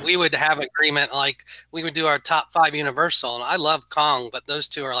 We would have agreement, like we would do our top 5 Universal, and I love Kong, but those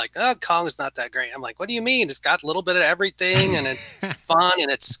 2 are like, oh, Kong's not that great. I'm like, what do you mean? It's got a little bit of everything, and it's fun, and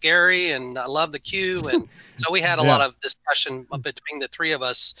it's scary, and I love the queue. And so we had a lot of discussion between the 3 of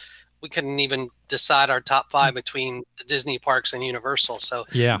us. We couldn't even decide our top 5 between the Disney parks and Universal. So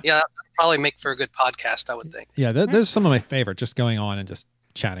that'd probably make for a good podcast, I would think. Yeah, there's some of my favorite, just going on and just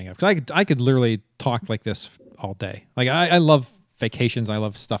chatting up, because I could literally talk like this all day. Like I love vacations, I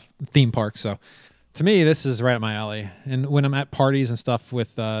love stuff, theme parks. So To me, this is right up my alley. And when I'm at parties and stuff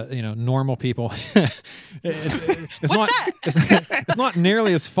with normal people, it's What's not that? it's not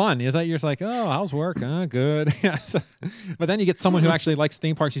nearly as fun. It's like you're just like, oh, how's work? Good. But then you get someone who actually likes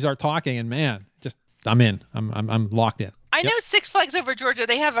theme parks. You start talking, and man, just I'm in. I'm locked in. I know Six Flags Over Georgia,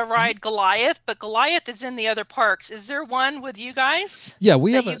 they have a ride Goliath, but Goliath is in the other parks. Is there one with you guys? Yeah,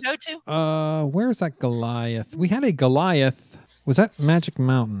 we have you go to? Where's that Goliath? We had a Goliath. Was that Magic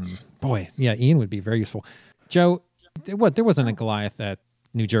Mountain? Boy, yeah, Ian would be very useful. Joe, there wasn't a Goliath at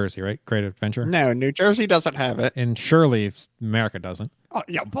New Jersey, right? Great Adventure? No, New Jersey doesn't have it. And surely America doesn't. Oh,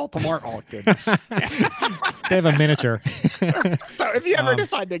 yeah, Baltimore. Oh, goodness. They have a miniature. So if you ever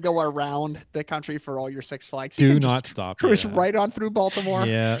decide to go around the country for all your Six Flags, do not stop. Cruise right on through Baltimore.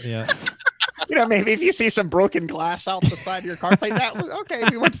 Yeah. Maybe if you see some broken glass out the side of your car, like that. Okay,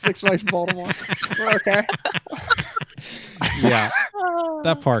 we went to Six Flags Baltimore. We're okay. Yeah,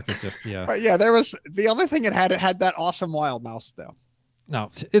 that park is just But yeah, there was the only thing it had that awesome wild mouse though.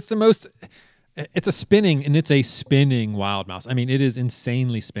 No, it's the most. It's a spinning wild mouse. I mean, it is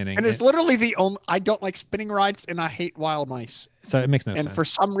insanely spinning. And it's literally the only. I don't like spinning rides, and I hate wild mice. So it makes no sense. And for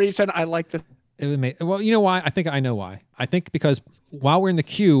some reason, I like the. Well, you know why? I think I know why. I think because while we're in the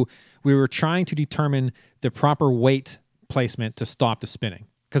queue, we were trying to determine the proper weight placement to stop the spinning.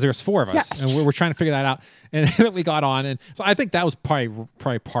 Because there's 4 of us, yes. and we're trying to figure that out, and then we got on, and so I think that was probably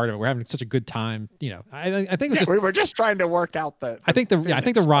part of it. We're having such a good time, I think it was just we were just trying to work out the I think the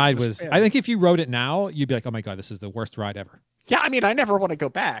ride was. I think if you rode it now, you'd be like, oh my god, this is the worst ride ever. Yeah, I mean, I never want to go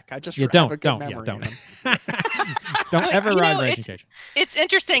back. I just don't ever ride Raging Cajun. It's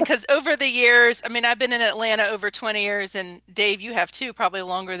interesting because over the years, I mean, I've been in Atlanta over 20 years, and Dave, you have too, probably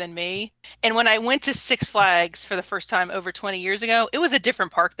longer than me. And when I went to Six Flags for the first time over 20 years ago, it was a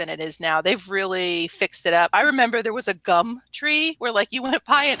different park than it is now. They've really fixed it up. I remember there was a gum tree where like you went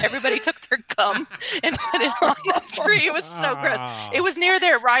by and everybody took their gum and put it on the tree. It was so gross. It was near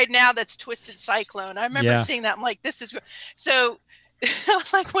their ride now that's Twisted Cyclone. I remember seeing that. I'm like, this is so. I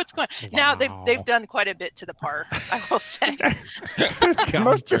was like, what's going on? Now they've done quite a bit to the park, I will say. It's the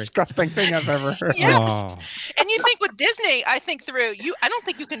most disgusting thing I've ever heard. Yes. And you think with Disney, I don't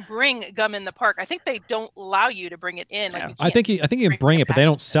think you can bring gum in the park. I think they don't allow you to bring it in. Like I think you can bring it, but they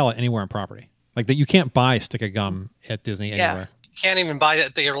don't sell it anywhere on property. Like that, you can't buy a stick of gum at Disney anywhere. You can't even buy it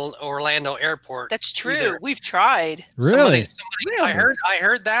at the Orlando airport. That's true. Either. We've tried. Really? Really? I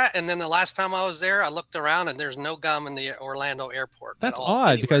heard that, and then the last time I was there, I looked around, and there's no gum in the Orlando airport. That's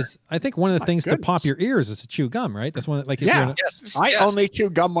odd because I think one of the things to pop your ears is to chew gum, right? That's one. I only chew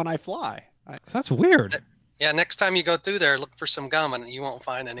gum when I fly. That's weird. Yeah, next time you go through there, look for some gum, and you won't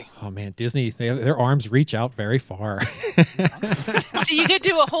find any. Oh man, Disney, their arms reach out very far. So you could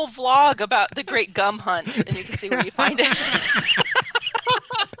do a whole vlog about the great gum hunt, and you can see where you find it.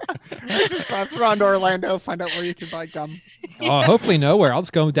 Drive around to Orlando, find out where you can buy gum. Hopefully nowhere. I'll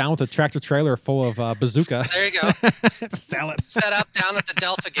just go down with a tractor trailer full of bazooka. There you go. Sell it. Set up down at the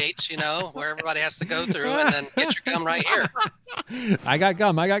Delta gates, where everybody has to go through, and then get your gum right here. I got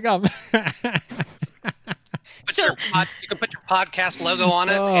gum. You can put your podcast logo on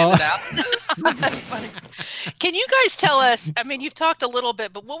it and hand it out. That's funny. Can you guys tell us, I mean, you've talked a little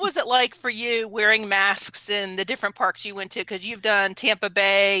bit, but what was it like for you wearing masks in the different parks you went to? Because you've done Tampa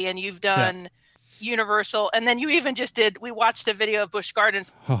Bay and you've done Universal, and then you even we watched a video of Busch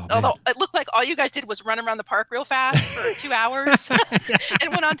Gardens, although it looked like all you guys did was run around the park real fast for 2 hours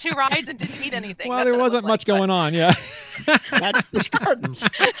and went on 2 rides and didn't eat anything. Well, there wasn't much going on, That's Busch Gardens.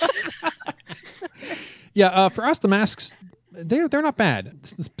 Yeah, for us, the masks, they're not bad.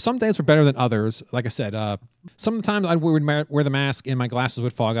 Some days were better than others. Like I said, sometimes I would wear the mask and my glasses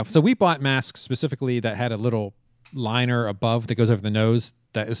would fog up. So we bought masks specifically that had a little liner above that goes over the nose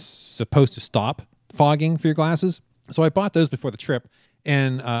that is supposed to stop fogging for your glasses. So I bought those before the trip,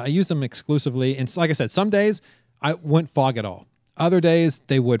 and I used them exclusively. And like I said, some days I wouldn't fog at all. Other days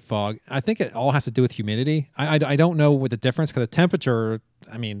they would fog. I think it all has to do with humidity. I don't know what the difference, because the temperature,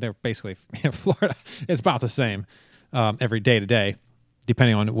 I mean, they're basically Florida. It's about the same every day to day,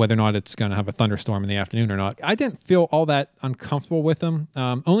 depending on whether or not it's going to have a thunderstorm in the afternoon or not. I didn't feel all that uncomfortable with them.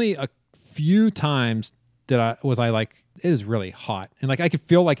 Only a few times was I like, it is really hot, and like I could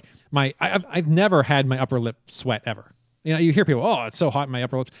feel like I've never had my upper lip sweat ever. You hear people, oh, it's so hot in my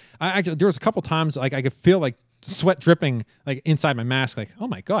upper lips. There was a couple times like I could feel like sweat dripping like inside my mask, like, oh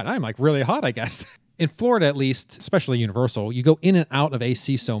my god, I'm like really hot, I guess. In Florida, at least, especially Universal, you go in and out of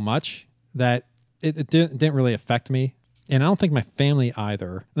AC so much that it didn't really affect me, and I don't think my family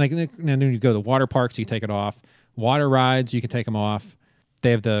either. Like, then you go to the water parks, you take it off. Water rides, you can take them off.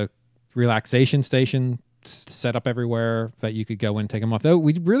 They have the relaxation station set up everywhere that you could go in and take them off. Though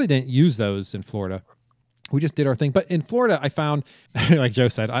we really didn't use those in Florida. We just did our thing. But in Florida, I found, like Joe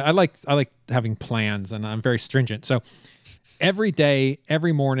said, I like having plans, and I'm very stringent. So every day,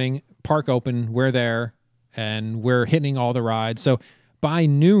 every morning, park open, we're there, and we're hitting all the rides. So by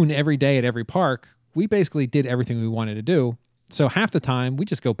noon every day at every park, we basically did everything we wanted to do. So half the time, we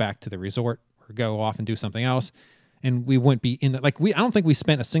just go back to the resort or go off and do something else. And we wouldn't be in the, I don't think we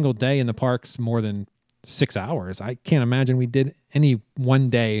spent a single day in the parks more than 6 hours. I can't imagine we did any one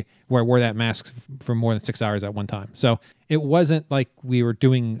day where I wore that mask for more than 6 hours at one time. So it wasn't like we were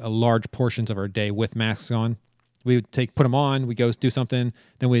doing a large portions of our day with masks on. We would put them on, we'd go do something,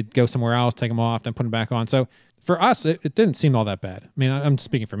 then we'd go somewhere else, take them off, then put them back on. So for us, it didn't seem all that bad. I mean, I'm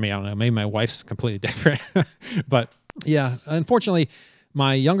speaking for me. I don't know. Maybe my wife's completely different. But yeah, unfortunately,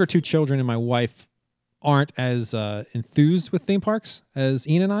 my younger two children and my wife aren't as enthused with theme parks as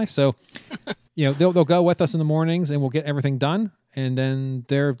Ian and I. So, they'll go with us in the mornings and we'll get everything done. And then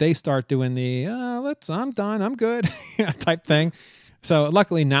they start doing the, I'm done, I'm good type thing. So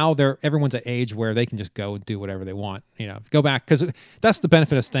luckily now everyone's at age where they can just go and do whatever they want, go back. Because that's the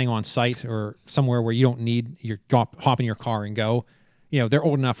benefit of staying on site or somewhere where you don't need hop in your car and go. They're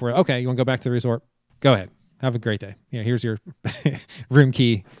old enough where, okay, you want to go back to the resort? Go ahead. Have a great day. Here's your room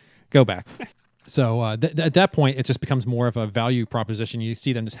key. Go back. So at that point, it just becomes more of a value proposition. You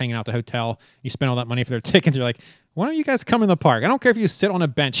see them just hanging out at the hotel. You spend all that money for their tickets. You're like, why don't you guys come in the park? I don't care if you sit on a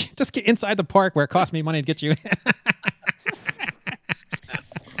bench. Just get inside the park where it costs me money to get you in.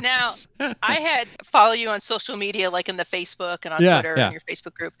 Now, I had follow you on social media, like in the Facebook and on Twitter and your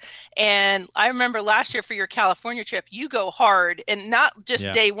Facebook group. And I remember last year for your California trip, you go hard, and not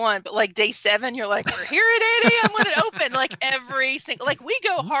just day one, but like day 7, you're like, we're here at 8 a.m. when it opened. Like every single, we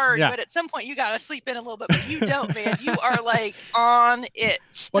go hard, but at some point you got to sleep in a little bit, but you don't, man. You are like on it.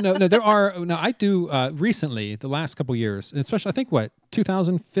 Well, I do recently, the last couple years, and especially I think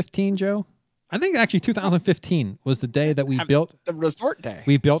 2015, Joe? I think actually 2015 was the day that we built the resort day.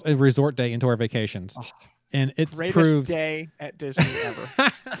 We built a resort day into our vacations, and it's greatest day at Disney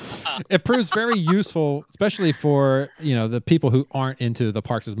ever. It proves very useful, especially for the people who aren't into the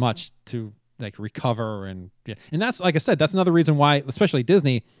parks as much to recover and that's, like I said, that's another reason why, especially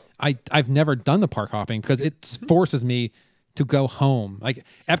Disney, I've never done the park hopping because it forces me to go home. Like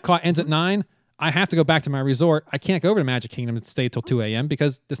Epcot ends at 9. I have to go back to my resort. I can't go over to Magic Kingdom and stay till 2 a.m.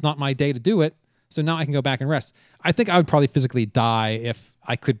 because it's not my day to do it. So now I can go back and rest. I think I would probably physically die if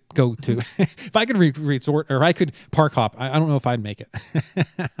I could go to, if I could resort or I could park hop. I don't know if I'd make it.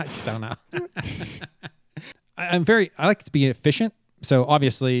 I just don't know. I like to be efficient. So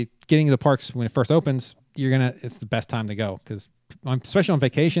obviously getting to the parks when it first opens, it's the best time to go because especially on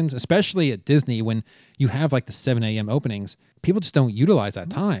vacations, especially at Disney when you have the 7 a.m. openings, people just don't utilize that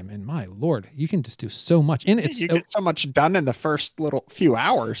time. And my Lord, you can just do so much. And you get so much done in the first few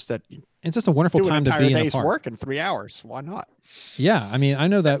hours that it's just a wonderful time to be in the park. Work in 3 hours. Why not? Yeah. I mean, I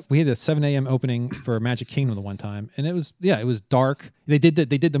know that we had a 7 a.m. opening for Magic Kingdom the one time, and it was dark. They did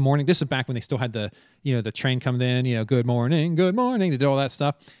the morning. This is back when they still had the train coming in, good morning. They did all that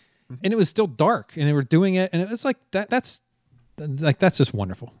stuff. And it was still dark and they were doing it. And it was like that's just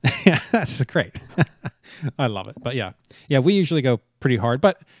wonderful. Yeah, that's great. I love it. But yeah, we usually go pretty hard.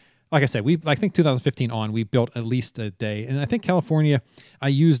 But like I said, I think 2015 on, we built at least a day. And I think California, I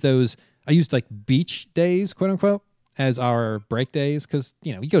used beach days, quote unquote, as our break days. Cause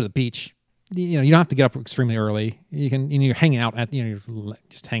you go to the beach, you don't have to get up extremely early. You're hanging out you're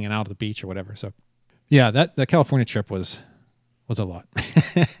just hanging out at the beach or whatever. So yeah, the California trip was a lot.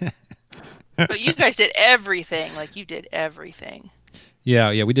 But you guys did everything. You did everything.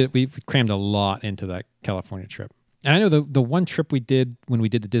 Yeah, we did. We crammed a lot into that California trip. And I know the one trip we did when we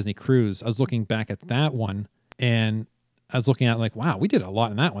did the Disney cruise, I was looking back at that one and I was looking at wow, we did a lot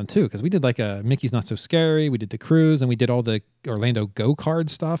in that one too. Cause we did a Mickey's Not So Scary. We did the cruise and we did all the Orlando go-kart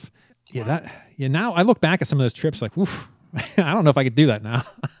stuff. Wow. Now I look back at some of those trips oof, I don't know if I could do that now.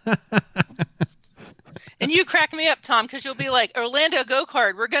 And you crack me up, Tom, because you'll be like, Orlando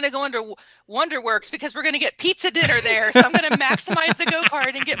go-kart, we're going to go into WonderWorks because we're going to get pizza dinner there. So I'm going to maximize the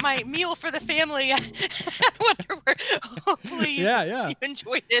go-kart and get my meal for the family at WonderWorks. Hopefully you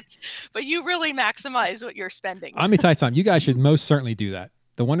enjoyed it. But you really maximize what you're spending. Let me tell you something. You guys should most certainly do that.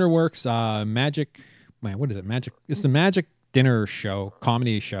 The WonderWorks Magic, what is it? Magic. It's the Magic dinner show,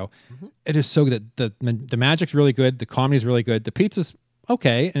 comedy show. Mm-hmm. It is so good. The magic's really good. The comedy's really good. The pizza's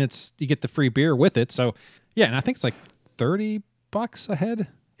okay, and you get the free beer with it. So yeah, and I think it's $30 a head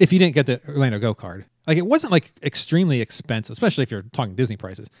if you didn't get the Orlando Go card. It wasn't extremely expensive, especially if you're talking Disney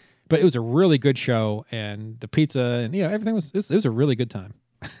prices. But it was a really good show, and the pizza and everything was a really good time.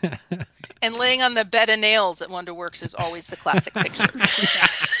 And laying on the bed of nails at WonderWorks is always the classic picture.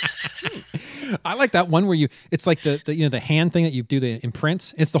 I like that one where it's like the hand thing that you do the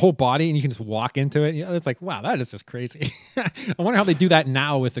imprints. It's the whole body, and you can just walk into it. It's like, wow, that is just crazy. I wonder how they do that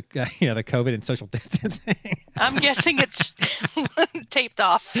now with the the COVID and social distancing. I'm guessing it's taped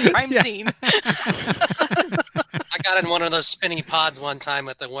off crime scene. I got in one of those spinny pods one time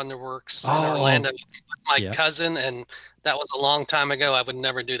at the WonderWorks in Orlando with my cousin, and that was a long time ago. I would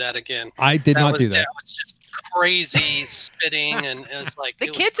never do that again. I did not do that. That was just crazy spitting, and it was like the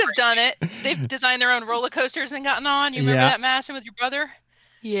kids have done it. They've designed their own roller coasters and gotten on. You remember that, Madison, with your brother?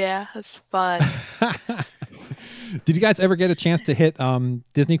 Yeah, that's fun. Did you guys ever get a chance to hit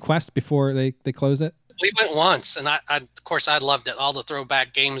Disney Quest before they closed it? We went once, and I of course I loved it. All the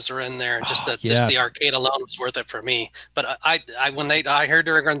throwback games are in there, and just the arcade alone was worth it for me. But when I heard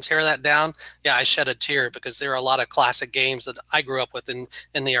they were going to tear that down, I shed a tear, because there are a lot of classic games that I grew up with in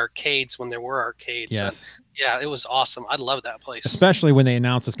the arcades when there were arcades. Yes. And, it was awesome. I love that place. Especially when they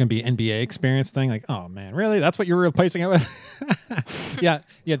announced it's going to be an NBA experience thing. Like, oh man, really? That's what you were replacing it with? Yeah.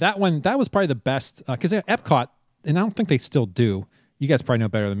 That one, that was probably the best, because Epcot, and I don't think they still do. You guys probably know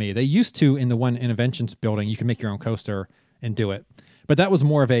better than me. They used to, in the one Innoventions building, you can make your own coaster and do it. But that was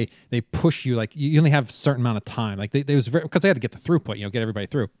more of they push you, like you only have a certain amount of time. Like they was because they had to get the throughput, get everybody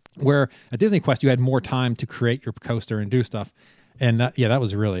through. Where at Disney Quest, you had more time to create your coaster and do stuff. And that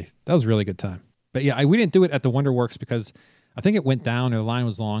was a really good time. But we didn't do it at the WonderWorks because I think it went down or the line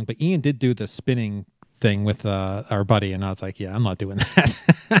was long. But Ian did do the spinning thing with our buddy, and I was like, I'm not doing that.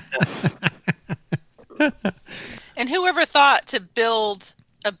 And whoever thought to build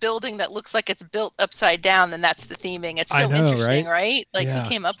a building that looks like it's built upside down, then that's the theming. It's so interesting, right? Like, who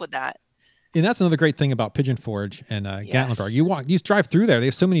came up with that? And that's another great thing about Pigeon Forge and Gatlinburg. You drive through there. They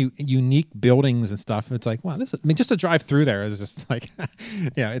have so many unique buildings and stuff. It's like, wow, just to drive through there is just like,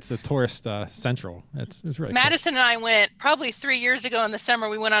 it's a tourist central. It's really Madison cool. And I went probably 3 years ago in the summer.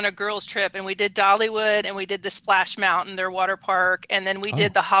 We went on a girls' trip and we did Dollywood and we did the Splash Mountain, their water park. And then we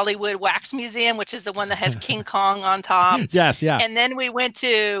did the Hollywood Wax Museum, which is the one that has King Kong on top. Yes, yeah. And then we went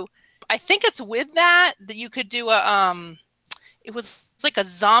to, I think it's with that you could do it was like a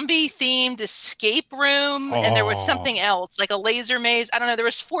zombie themed escape room, and there was something else like a laser maze. I don't know. There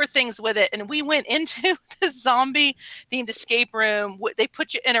was 4 things with it, and we went into the zombie themed escape room. They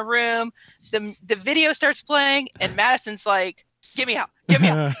put you in a room. The video starts playing, and Madison's like, "Get me out! Get me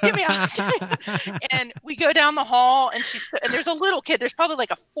out! Get me out!" And we go down the hall, and and there's a little kid. There's probably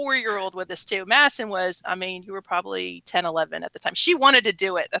like a 4-year-old with us too. Madison was, you were probably 10, 11 at the time. She wanted to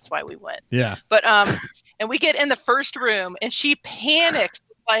do it. That's why we went. Yeah. But and we get in the first room, and she panics.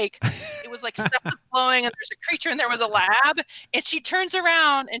 Like, it was like stuff was blowing, and there's a creature, and there was a lab, and she turns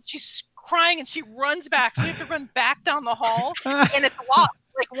around, and she's crying, and she runs back. So we have to run back down the hall, and it's locked.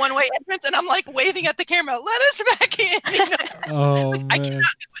 Like one-way entrance, and I'm like waving at the camera, let us back in. Oh, man. I cannot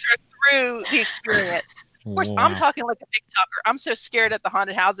go through the experience. Of course, I'm talking like a big talker. I'm so scared at the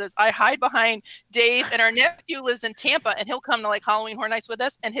haunted houses. I hide behind Dave, and our nephew lives in Tampa, and he'll come to like Halloween Horror Nights with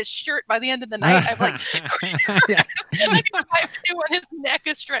us. And his shirt, by the end of the night, I'm like, his neck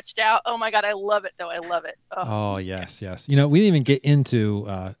is stretched out. Oh my God, I love it though. I love it. Oh yes. We didn't even get into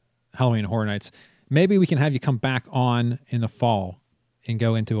Halloween Horror Nights. Maybe we can have you come back on in the fall and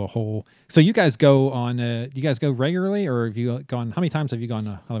go into a whole. So you guys go on. You guys go regularly, or have you gone? How many times have you gone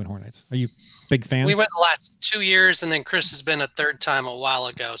to Halloween Horror Nights? Are you big fans? We went the last 2 years, and then Chris has been a third time a while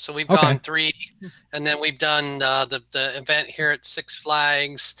ago. So we've gone 3, and then we've done the event here at Six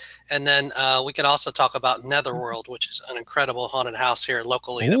Flags, and then we could also talk about Netherworld, which is an incredible haunted house here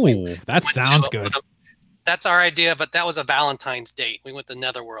locally. Oh, that sounds good. That's our idea, but that was a Valentine's date. We went to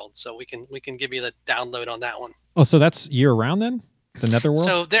Netherworld, so we can give you the download on that one. Oh, so that's year round then? The Netherworld?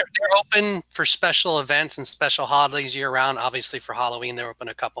 So they're open for special events and special holidays year round. Obviously for Halloween, they're open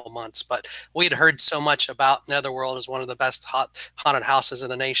a couple of months, but we had heard so much about Netherworld as one of the best haunted houses in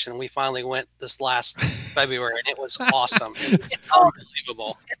the nation. We finally went this last February, and it was awesome. It was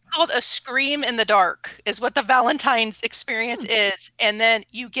unbelievable. It's called A Scream in the Dark is what the Valentine's experience is. And then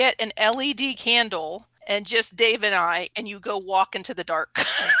you get an LED candle and just Dave and I, and you go walk into the dark.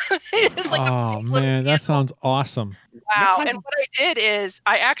 Oh man, that sounds awesome. Wow. And what I did is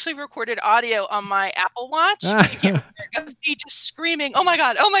I actually recorded audio on my Apple Watch of me just screaming, "Oh my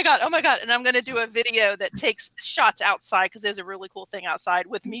God, oh my God, oh my God." And I'm going to do a video that takes shots outside, because there's a really cool thing outside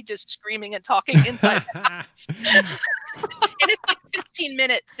with me just screaming and talking inside the house. And it's like 15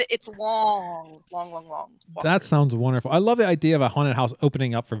 minutes. It's long. That sounds wonderful. I love the idea of a haunted house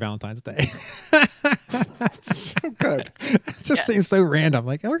opening up for Valentine's Day. That's so good. It just seems so random.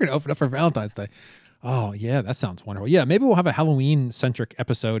 Like, we're going to open up for Valentine's Day. Oh yeah, that sounds wonderful. Yeah, maybe we'll have a Halloween centric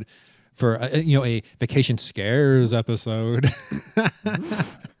episode for a vacation scares episode.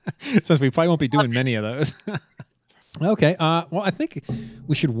 Since we probably won't be doing many of those. Okay. Well, I think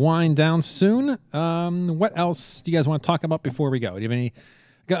we should wind down soon. What else do you guys want to talk about before we go? Do you have any?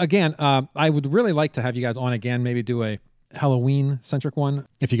 Again, I would really like to have you guys on again. Maybe do a Halloween centric one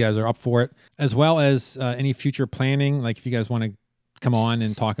if you guys are up for it, as well as any future planning. Like if you guys want to come on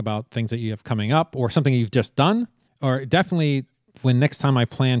and talk about things that you have coming up or something you've just done, or definitely when next time I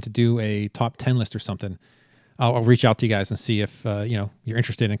plan to do a top 10 list or something, I'll reach out to you guys and see if you're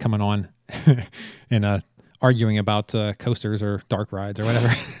interested in coming on and arguing about coasters or dark rides or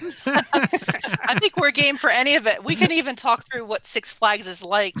whatever. I think we're game for any of it. We can even talk through what Six Flags is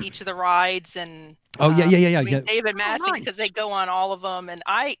like, each of the rides, and David Massing, because they go on all of them. And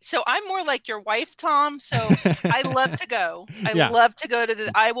I'm more like your wife, Tom. So I love to go. I love to go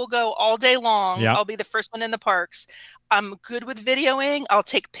I will go all day long. I'll be the first one in the parks. I'm good with videoing. I'll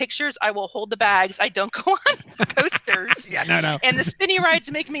take pictures. I will hold the bags. I don't go on coasters. No. And the spinny rides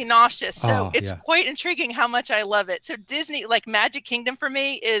make me nauseous. So it's quite intriguing how much I love it. So Disney, like Magic Kingdom for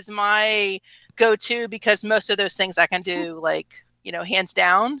me, is my go-to because most of those things I can do like, hands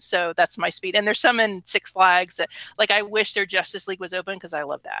down. So that's my speed. And there's some in Six Flags that, like, I wish their Justice League was open because I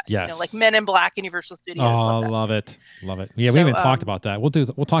love that. Yes. Like Men in Black, Universal Studios. Oh, love it. Yeah, we haven't talked about that. We'll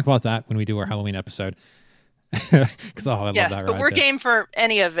talk about that when we do our Halloween episode. Because I love that. But we're game for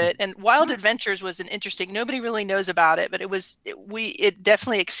any of it. And Wild Adventures was an interesting. Nobody really knows about it, but it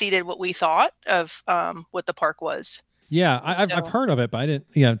definitely exceeded what we thought of what the park was. Yeah, I've heard of it, but I didn't.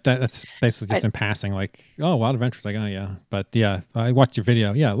 Yeah, that's basically just in passing. Like, oh, Wild Adventures. Like, oh yeah, but yeah, I watched your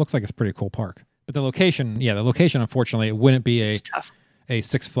video. Yeah, it looks like it's a pretty cool park. But the location, unfortunately, it wouldn't be a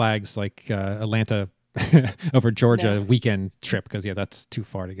Six Flags like Atlanta over Georgia weekend trip because that's too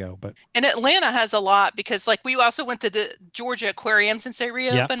far to go. And Atlanta has a lot because like we also went to the Georgia Aquarium since they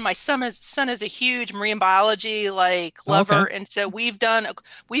reopened. My son is a huge marine biology lover, and so we've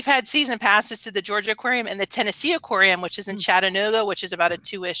had season passes to the Georgia Aquarium and the Tennessee Aquarium, which is in Chattanooga, which is about a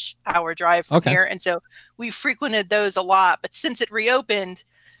 2-ish hour drive from here, and so we frequented those a lot. But since it reopened,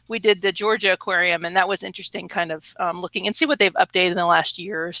 we did the Georgia Aquarium, and that was interesting, kind of looking and see what they've updated in the last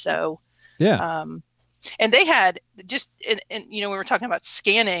year or so. Yeah. And they had we were talking about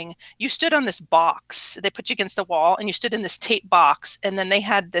scanning. You stood on this box. They put you against the wall, and you stood in this tape box. And then they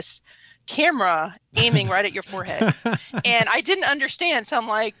had this camera aiming right at your forehead. And I didn't understand. So I'm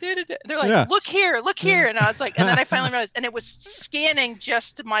like, they're like, look here. And I was like, and then I finally realized, and it was scanning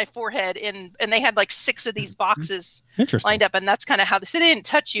just my forehead. And they had like 6 of these boxes lined up. And that's kind of how they didn't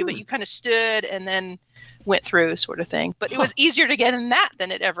touch you, but you kind of stood and then went through sort of thing. But it was easier to get in that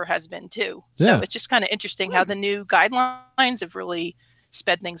than it ever has been too. So it's just kind of interesting how the new guidelines have really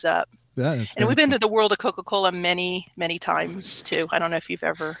sped things up. And we've been to the World of Coca-Cola many, many times too. I don't know if you've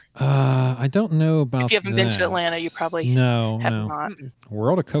ever. I don't know about. If you haven't been to Atlanta, you probably have not.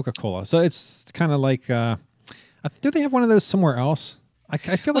 World of Coca-Cola. So it's kind of like. Do they have one of those somewhere else? I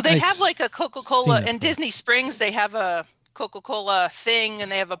feel like they have like a Coca-Cola in Disney Springs. They have a Coca-Cola thing,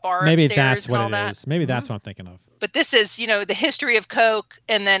 and they have a bar maybe upstairs. That's what it is. Maybe that's what I'm thinking of. But this is, the history of Coke,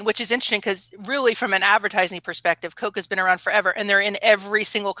 and then, which is interesting because really from an advertising perspective, Coke has been around forever, and they're in every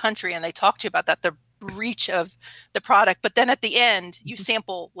single country, and they talk to you about that, the reach of the product. But then at the end, you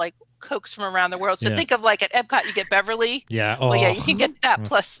sample like Cokes from around the world. So think of like at Epcot, you get Beverly. Yeah. Well, you can get that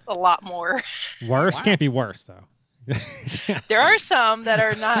plus a lot more. Worse? Can't be worse though. There are some that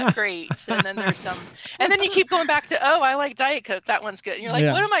are not great, and then there's some, and then you keep going back to, I like Diet Coke, that one's good, and you're like,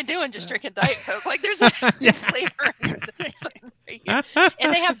 what am I doing just drinking Diet Coke? Like there's a flavor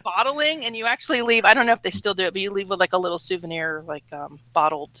and they have bottling, and you actually leave, I don't know if they still do it, but you leave with like a little souvenir, like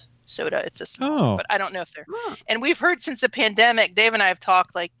bottled soda. It's a small, but I don't know if they're and we've heard since the pandemic, Dave and I have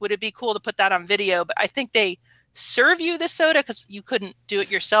talked, like, would it be cool to put that on video? But I think they serve you the soda because you couldn't do it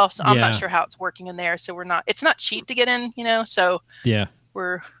yourself, so I'm not sure how it's working in there. So it's not cheap to get in, so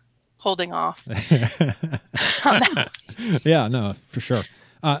we're holding off on that. Yeah, no, for sure.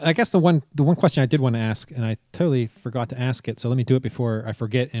 I guess the one question I did want to ask, and I totally forgot to ask it, so let me do it before I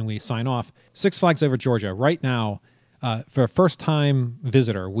forget and we sign off. Six Flags Over Georgia right now, for a first-time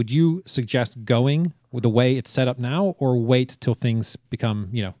visitor, would you suggest going with the way it's set up now, or wait till things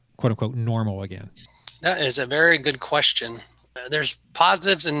become, quote unquote, normal again? That is a very good question. There's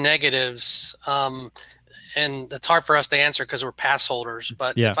positives and negatives, and it's hard for us to answer because we're pass holders.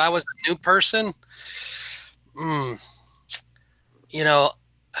 But if I was a new person, the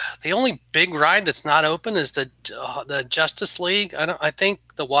only big ride that's not open is the Justice League. I think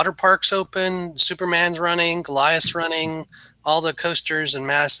the water park's open. Superman's running, Goliath's running. all the coasters in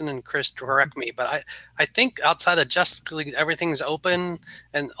Madison, and Chris, correct me, but I think outside of Justice League, everything's open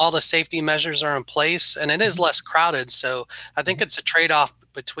and all the safety measures are in place, and it is less crowded. So I think it's a trade-off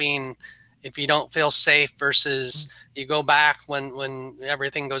between if you don't feel safe versus you go back when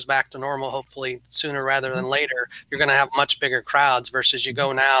everything goes back to normal, hopefully sooner rather than later, you're going to have much bigger crowds versus you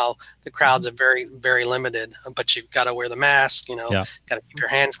go now, the crowds are very, very limited, but you've got to wear the mask, got to keep your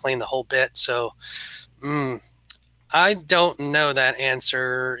hands clean, the whole bit. So, I don't know that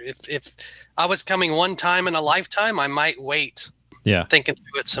answer. If I was coming one time in a lifetime, I might wait. Yeah. Think and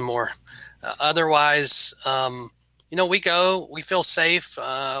do it some more. Otherwise, we feel safe.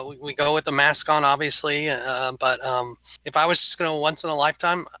 We go with the mask on, obviously. But if I was just going to once in a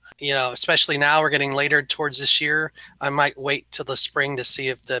lifetime, especially now we're getting later towards this year, I might wait till the spring to see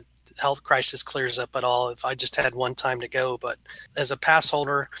if the health crisis clears up at all. If I just had one time to go, but as a pass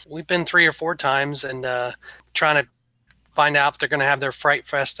holder, we've been 3 or 4 times and trying to find out if they're going to have their Fright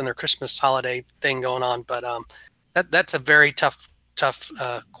Fest and their Christmas holiday thing going on. But that's a very tough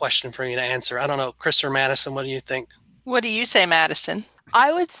question for me to answer. I don't know, Chris or Madison, what do you think? What do you say, Madison?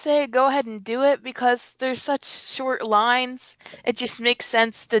 I would say go ahead and do it because there's such short lines. It just makes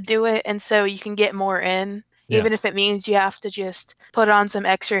sense to do it, and so you can get more in, even if it means you have to just put on some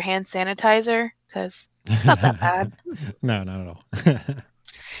extra hand sanitizer because it's not that bad. No, not at all.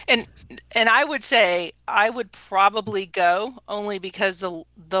 And I would say I would probably go only because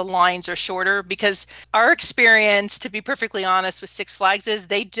the lines are shorter, because our experience, to be perfectly honest, with Six Flags is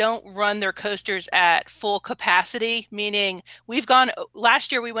they don't run their coasters at full capacity, meaning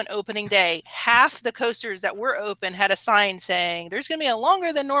last year we went opening day, half the coasters that were open had a sign saying there's going to be a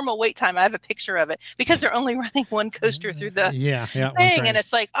longer than normal wait time. I have a picture of it because they're only running one coaster through the thing. And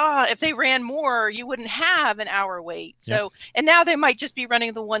it's like, if they ran more, you wouldn't have an hour wait. So, and now they might just be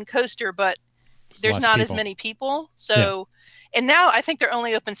running the one coaster, but there's not as many people. So, and now I think they're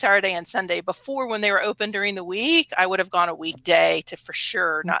only open Saturday and Sunday. Before, when they were open during the week, I would have gone a weekday to for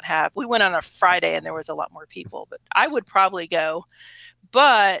sure not have. We went on a Friday and there was a lot more people, but I would probably go.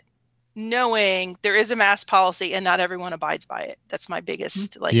 But knowing there is a mask policy and not everyone abides by it. That's my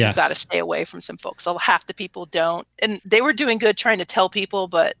biggest, you've got to stay away from some folks. So half the people don't. And they were doing good trying to tell people,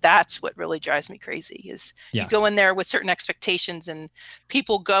 but that's what really drives me crazy is you go in there with certain expectations and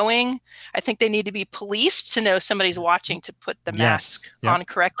people going, I think they need to be policed to know somebody's watching to put the mask on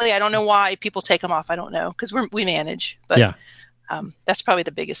correctly. I don't know why people take them off. I don't know, because we manage, but that's probably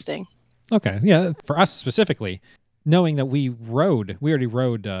the biggest thing. Okay. Yeah. For us specifically, knowing that we already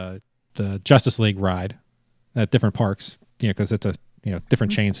rode the Justice League ride at different parks, because it's a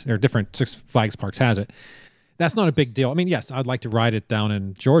different chains or different Six Flags parks has it. That's not a big deal. I mean, yes, I'd like to ride it down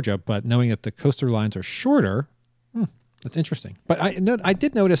in Georgia, but knowing that the coaster lines are shorter, that's interesting. But I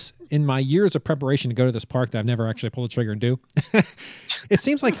did notice in my years of preparation to go to this park that I've never actually pulled the trigger and do. It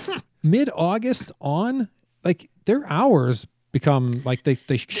seems like mid-August on, like their hours become like they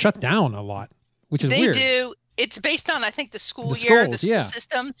shut down a lot, which is weird. They do. It's based on, I think, the school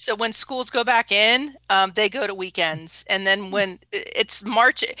system. So when schools go back in, they go to weekends. And then when it's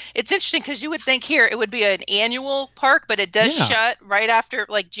March, it's interesting because you would think here it would be an annual park, but it does shut right after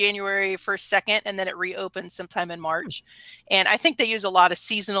like January 1st, 2nd, and then it reopens sometime in March. And I think they use a lot of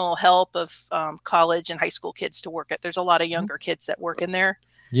seasonal help of college and high school kids to work it. There's a lot of younger kids that work in there.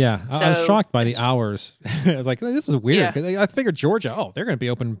 Yeah, so I was shocked by the hours. I was like, this is weird. I figured Georgia, they're going to be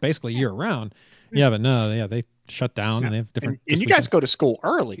open basically year round. Yeah, but no, they shut down and they have different. And you guys go to school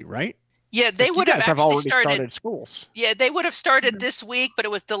early, right? Yeah, they would have already started schools. Yeah, they would have started this week, but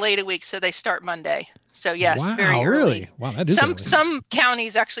it was delayed a week, so they start Monday. So yes, very early. Really? Wow, that is early. Some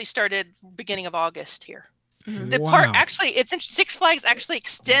counties actually started beginning of August here. The park actually, it's interesting. Six Flags actually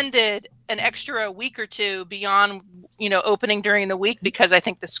extended an extra week or two beyond, opening during the week because I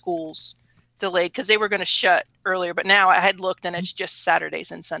think the schools delayed because they were going to shut earlier. But now I had looked and it's just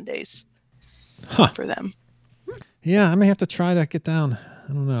Saturdays and Sundays for them. Yeah, I may have to try to get down.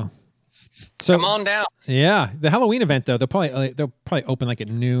 I don't know. So come on down. Yeah, the Halloween event though, they'll probably open like at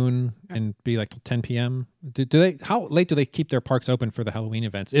noon and be like till 10 p.m. Do they? How late do they keep their parks open for the Halloween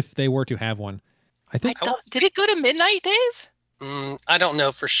events if they were to have one? I think. Did it go to midnight, Dave? I don't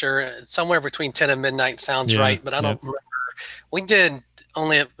know for sure. Somewhere between 10 and midnight sounds right, but I don't remember. We did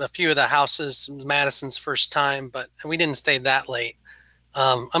only a few of the houses, Madison's first time, but we didn't stay that late.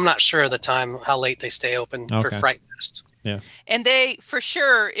 I'm not sure of the time, how late they stay open for Fright Fest. Yeah. And they, for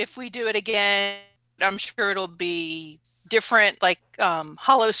sure, if we do it again, I'm sure it'll be different, like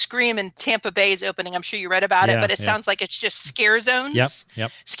Hollow Scream in Tampa Bay is opening. I'm sure you read about it, but it sounds like it's just scare zones.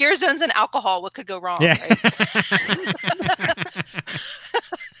 Scare zones and alcohol. What could go wrong? Yeah.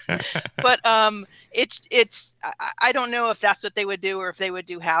 Right? But I don't know if that's what they would do or if they would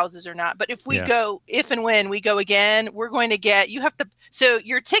do houses or not. But if and when we go again, we're going to get, so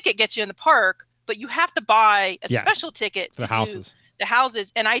your ticket gets you in the park, but you have to buy a special ticket to do the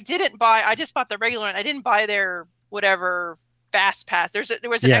houses. And I just bought the regular one. I didn't buy their whatever fast pass. There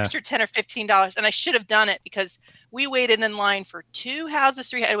was an extra $10 or $15, and I should have done it because we waited in line for 2 houses,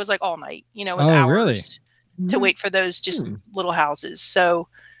 3. It was like all night, it was hours to wait for those just little houses. So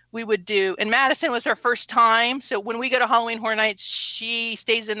we would do, and Madison was her first time. So when we go to Halloween Horror Nights, she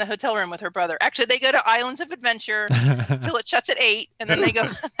stays in the hotel room with her brother. Actually, they go to Islands of Adventure till it shuts at 8, and then they go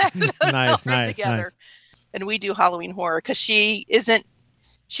back to the hotel room together. Nice. And we do Halloween Horror because she's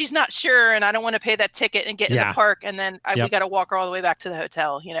not sure, and I don't want to pay that ticket and get in the park, and then we got to walk her all the way back to the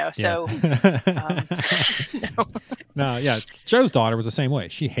hotel, So, No, Joe's daughter was the same way.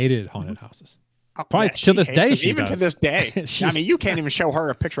 She hated haunted houses. Probably to this day, she even does. to this day. I mean, you can't even show her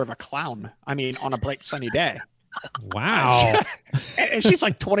a picture of a clown. I mean, on a bright sunny day. Wow. And she's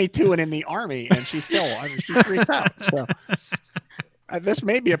like 22 and in the Army, and she's still, she freaks out. So. This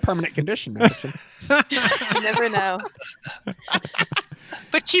may be a permanent condition, Madison. You never know.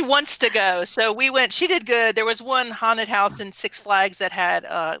 But she wants to go. So we went. She did good. There was one haunted house in Six Flags that had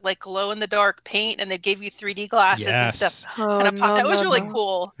like glow-in-the-dark paint, and they gave you 3D glasses and stuff. Oh, and that was really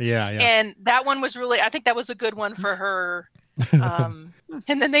cool. Yeah. And that one was I think that was a good one for her.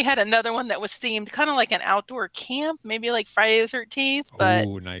 And then they had another one that was themed kind of like an outdoor camp, maybe like Friday the 13th. But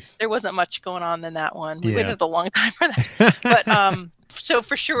nice. There wasn't much going on in that one. We waited a long time for that. But so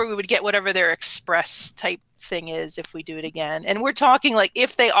for sure we would get whatever their express type thing is if we do it again. And we're talking like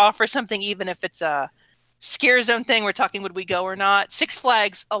if they offer something, even if it's a scare zone thing, we're talking would we go or not. Six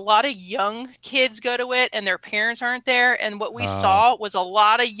Flags, a lot of young kids go to it and their parents aren't there. And what we saw was a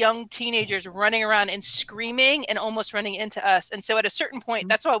lot of young teenagers running around and screaming and almost running into us. And so at a certain point,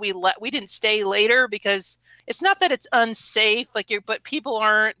 that's why we didn't stay later, because it's not that it's unsafe, but people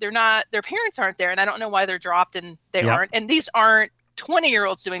their parents aren't there. And I don't know why they're dropped and they aren't. And these aren't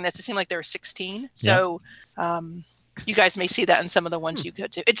 20-year-olds doing this. It seemed like they were 16. So, you guys may see that in some of the ones you go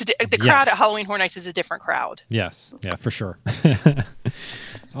to. It's the crowd at Halloween Horror Nights is a different crowd. Yes. Yeah, for sure.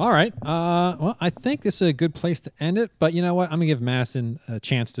 All right. Well, I think this is a good place to end it. But you know what? I'm going to give Madison a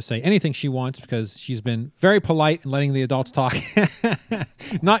chance to say anything she wants because she's been very polite in letting the adults talk,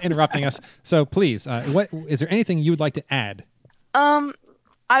 not interrupting us. So please, is there anything you would like to add?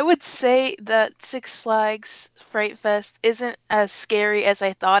 I would say that Six Flags Fright Fest isn't as scary as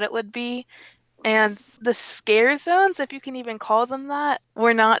I thought it would be. And the scare zones, if you can even call them that,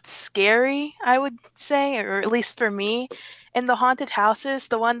 were not scary, I would say, or at least for me. In the haunted houses,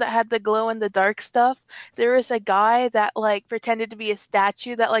 the one that had the glow-in-the-dark stuff, there was a guy that pretended to be a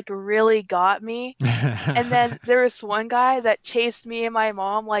statue that really got me. And then there was one guy that chased me and my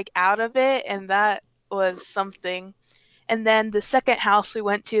mom out of it, and that was something. And then the second house we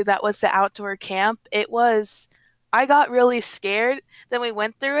went to that was the outdoor camp, I got really scared. Then we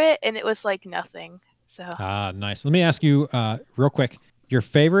went through it, and it was like nothing. So. Nice. Let me ask you real quick, your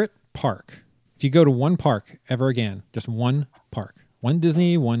favorite park. If you go to one park ever again, just one park, one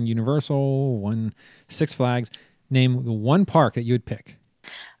Disney, one Universal, one Six Flags, name the one park that you would pick.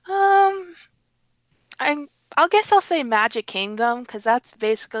 I'll guess I'll say Magic Kingdom because that's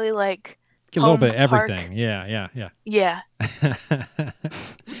basically a little bit of everything. Yeah. Yeah.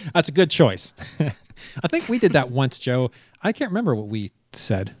 That's a good choice. I think we did that once, Joe. I can't remember what we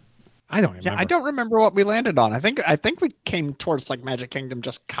said. I don't remember. Yeah, I don't remember what we landed on. I think we came towards Magic Kingdom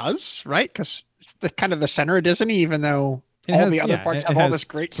just right? Because it's kind of the center of Disney, even though all the other parks have all this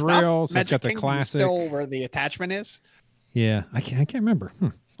great thrills, stuff. Magic Kingdom classic. is still where the attachment is. Yeah, I can't remember.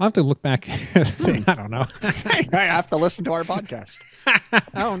 I'll have to look back. I don't know. I have to listen to our podcast.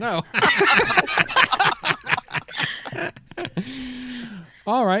 Oh no.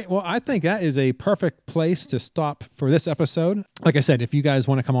 All right. Well, I think that is a perfect place to stop for this episode. Like I said, if you guys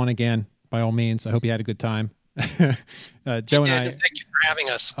want to come on again, by all means, I hope you had a good time. Joe and I. Thank you for having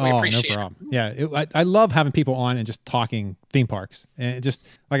us. We appreciate no problem. Yeah, I love having people on and just talking theme parks. And just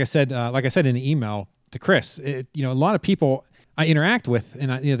like I said in the email to Chris, a lot of people I interact with,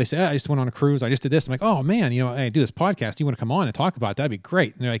 and they say, I just went on a cruise. I just did this. I'm like, oh man, I do this podcast. You want to come on and talk about it? That'd be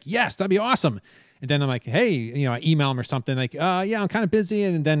great. And they're like, yes, that'd be awesome. And then I'm like, hey, I email them or something like, yeah, I'm kind of busy.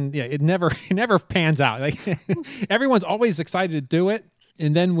 And then, it never pans out. Everyone's always excited to do it.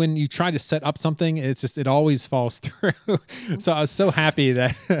 And then when you try to set up something, it always falls through. So I was so happy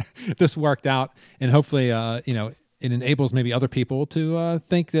that this worked out, and hopefully, it enables maybe other people to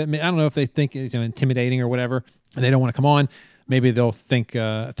think that, I don't know if they think it's intimidating or whatever, and they don't want to come on. Maybe they'll think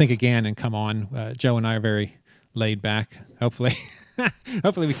again and come on. Joe and I are very laid back. Hopefully.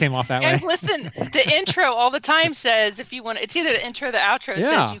 Hopefully we came off that way. And listen, the intro all the time says if you want, it's either the intro or the outro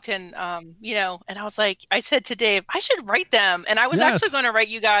says you can, and I was like, I said to Dave, I should write them. And I was actually going to write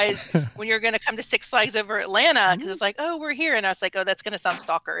you guys when you're going to come to Six Flags over Atlanta, because it's like, oh, we're here. And I was like, oh, that's going to sound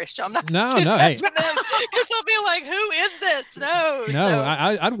stalkerish. So I'm not No, hey. to them, because they'll be like, who is this? No, so,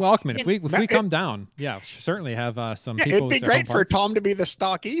 I'd welcome it. If we come down, certainly have some people. It'd be great for Tom to be the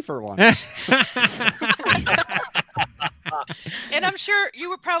stalky for once. And I'm sure you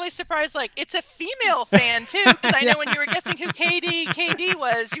were probably surprised, like, it's a female fan too, because I know when you were guessing who KD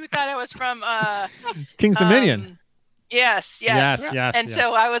was, you thought I was from King's Dominion. Yes. And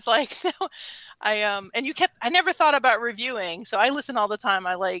so I was like, no, I never thought about reviewing, so I listen all the time.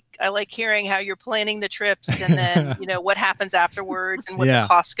 I like hearing how you're planning the trips, and then what happens afterwards and what the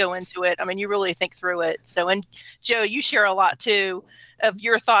costs go into it. I mean, you really think through it. So, and Joe, you share a lot too of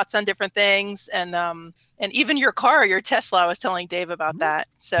your thoughts on different things, and even your car, your Tesla. I was telling Dave about that.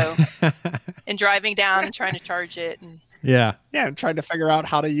 So, and driving down and trying to charge it, and and trying to figure out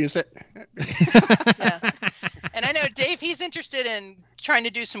how to use it. And I know Dave, he's interested in trying to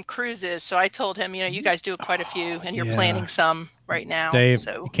do some cruises. So I told him, you guys do quite a few, and you're planning some right now. Dave,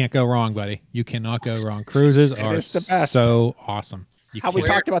 so you can't go wrong, buddy. You cannot go wrong. Cruises are the best. So awesome. We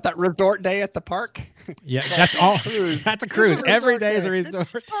talked about that resort day at the park. Yeah, that's all. That's a cruise. Every day is a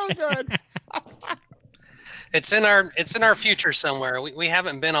resort. It's so good. It's in our future somewhere. We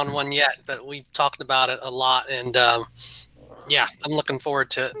haven't been on one yet, but we've talked about it a lot, and I'm looking forward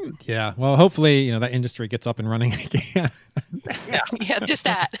to it. Yeah, well, hopefully, that industry gets up and running again. yeah, just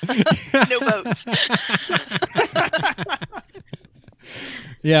that. No boats.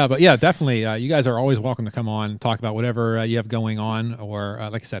 But definitely, you guys are always welcome to come on, talk about whatever you have going on, or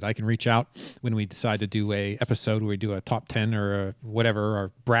like I said, I can reach out when we decide to do a episode where we do a top 10 or whatever,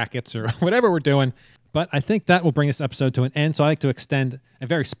 or brackets or whatever we're doing. But I think that will bring this episode to an end. So I'd like to extend a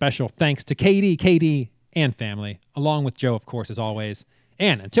very special thanks to KD, and family, along with Joe, of course, as always.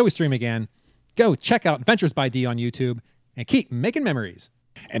 And until we stream again, go check out Adventures by D on YouTube and keep making memories.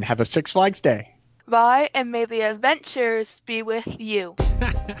 And have a Six Flags day. Bye, and may the adventures be with you.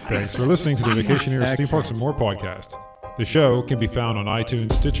 Thanks for listening to the Vacationeers Theme Parks and More podcast. The show can be found on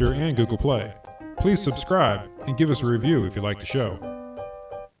iTunes, Stitcher, and Google Play. Please subscribe and give us a review if you like the show.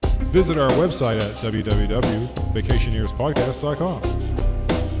 Visit our website at www.vacationeerspodcast.com.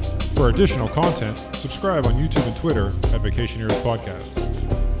 For additional content, subscribe on YouTube and Twitter at Vacationeers Podcast.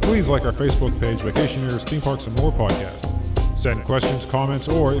 Please like our Facebook page, Vacationeers Theme Parks and More Podcast. Send questions, comments,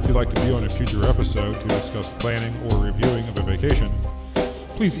 or if you'd like to be on a future episode to discuss planning or reviewing of a vacation,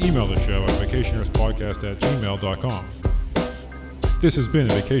 please email the show at vacationeerspodcast@gmail.com. This has been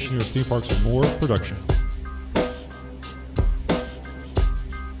a Vacationeers Theme Parks and More production.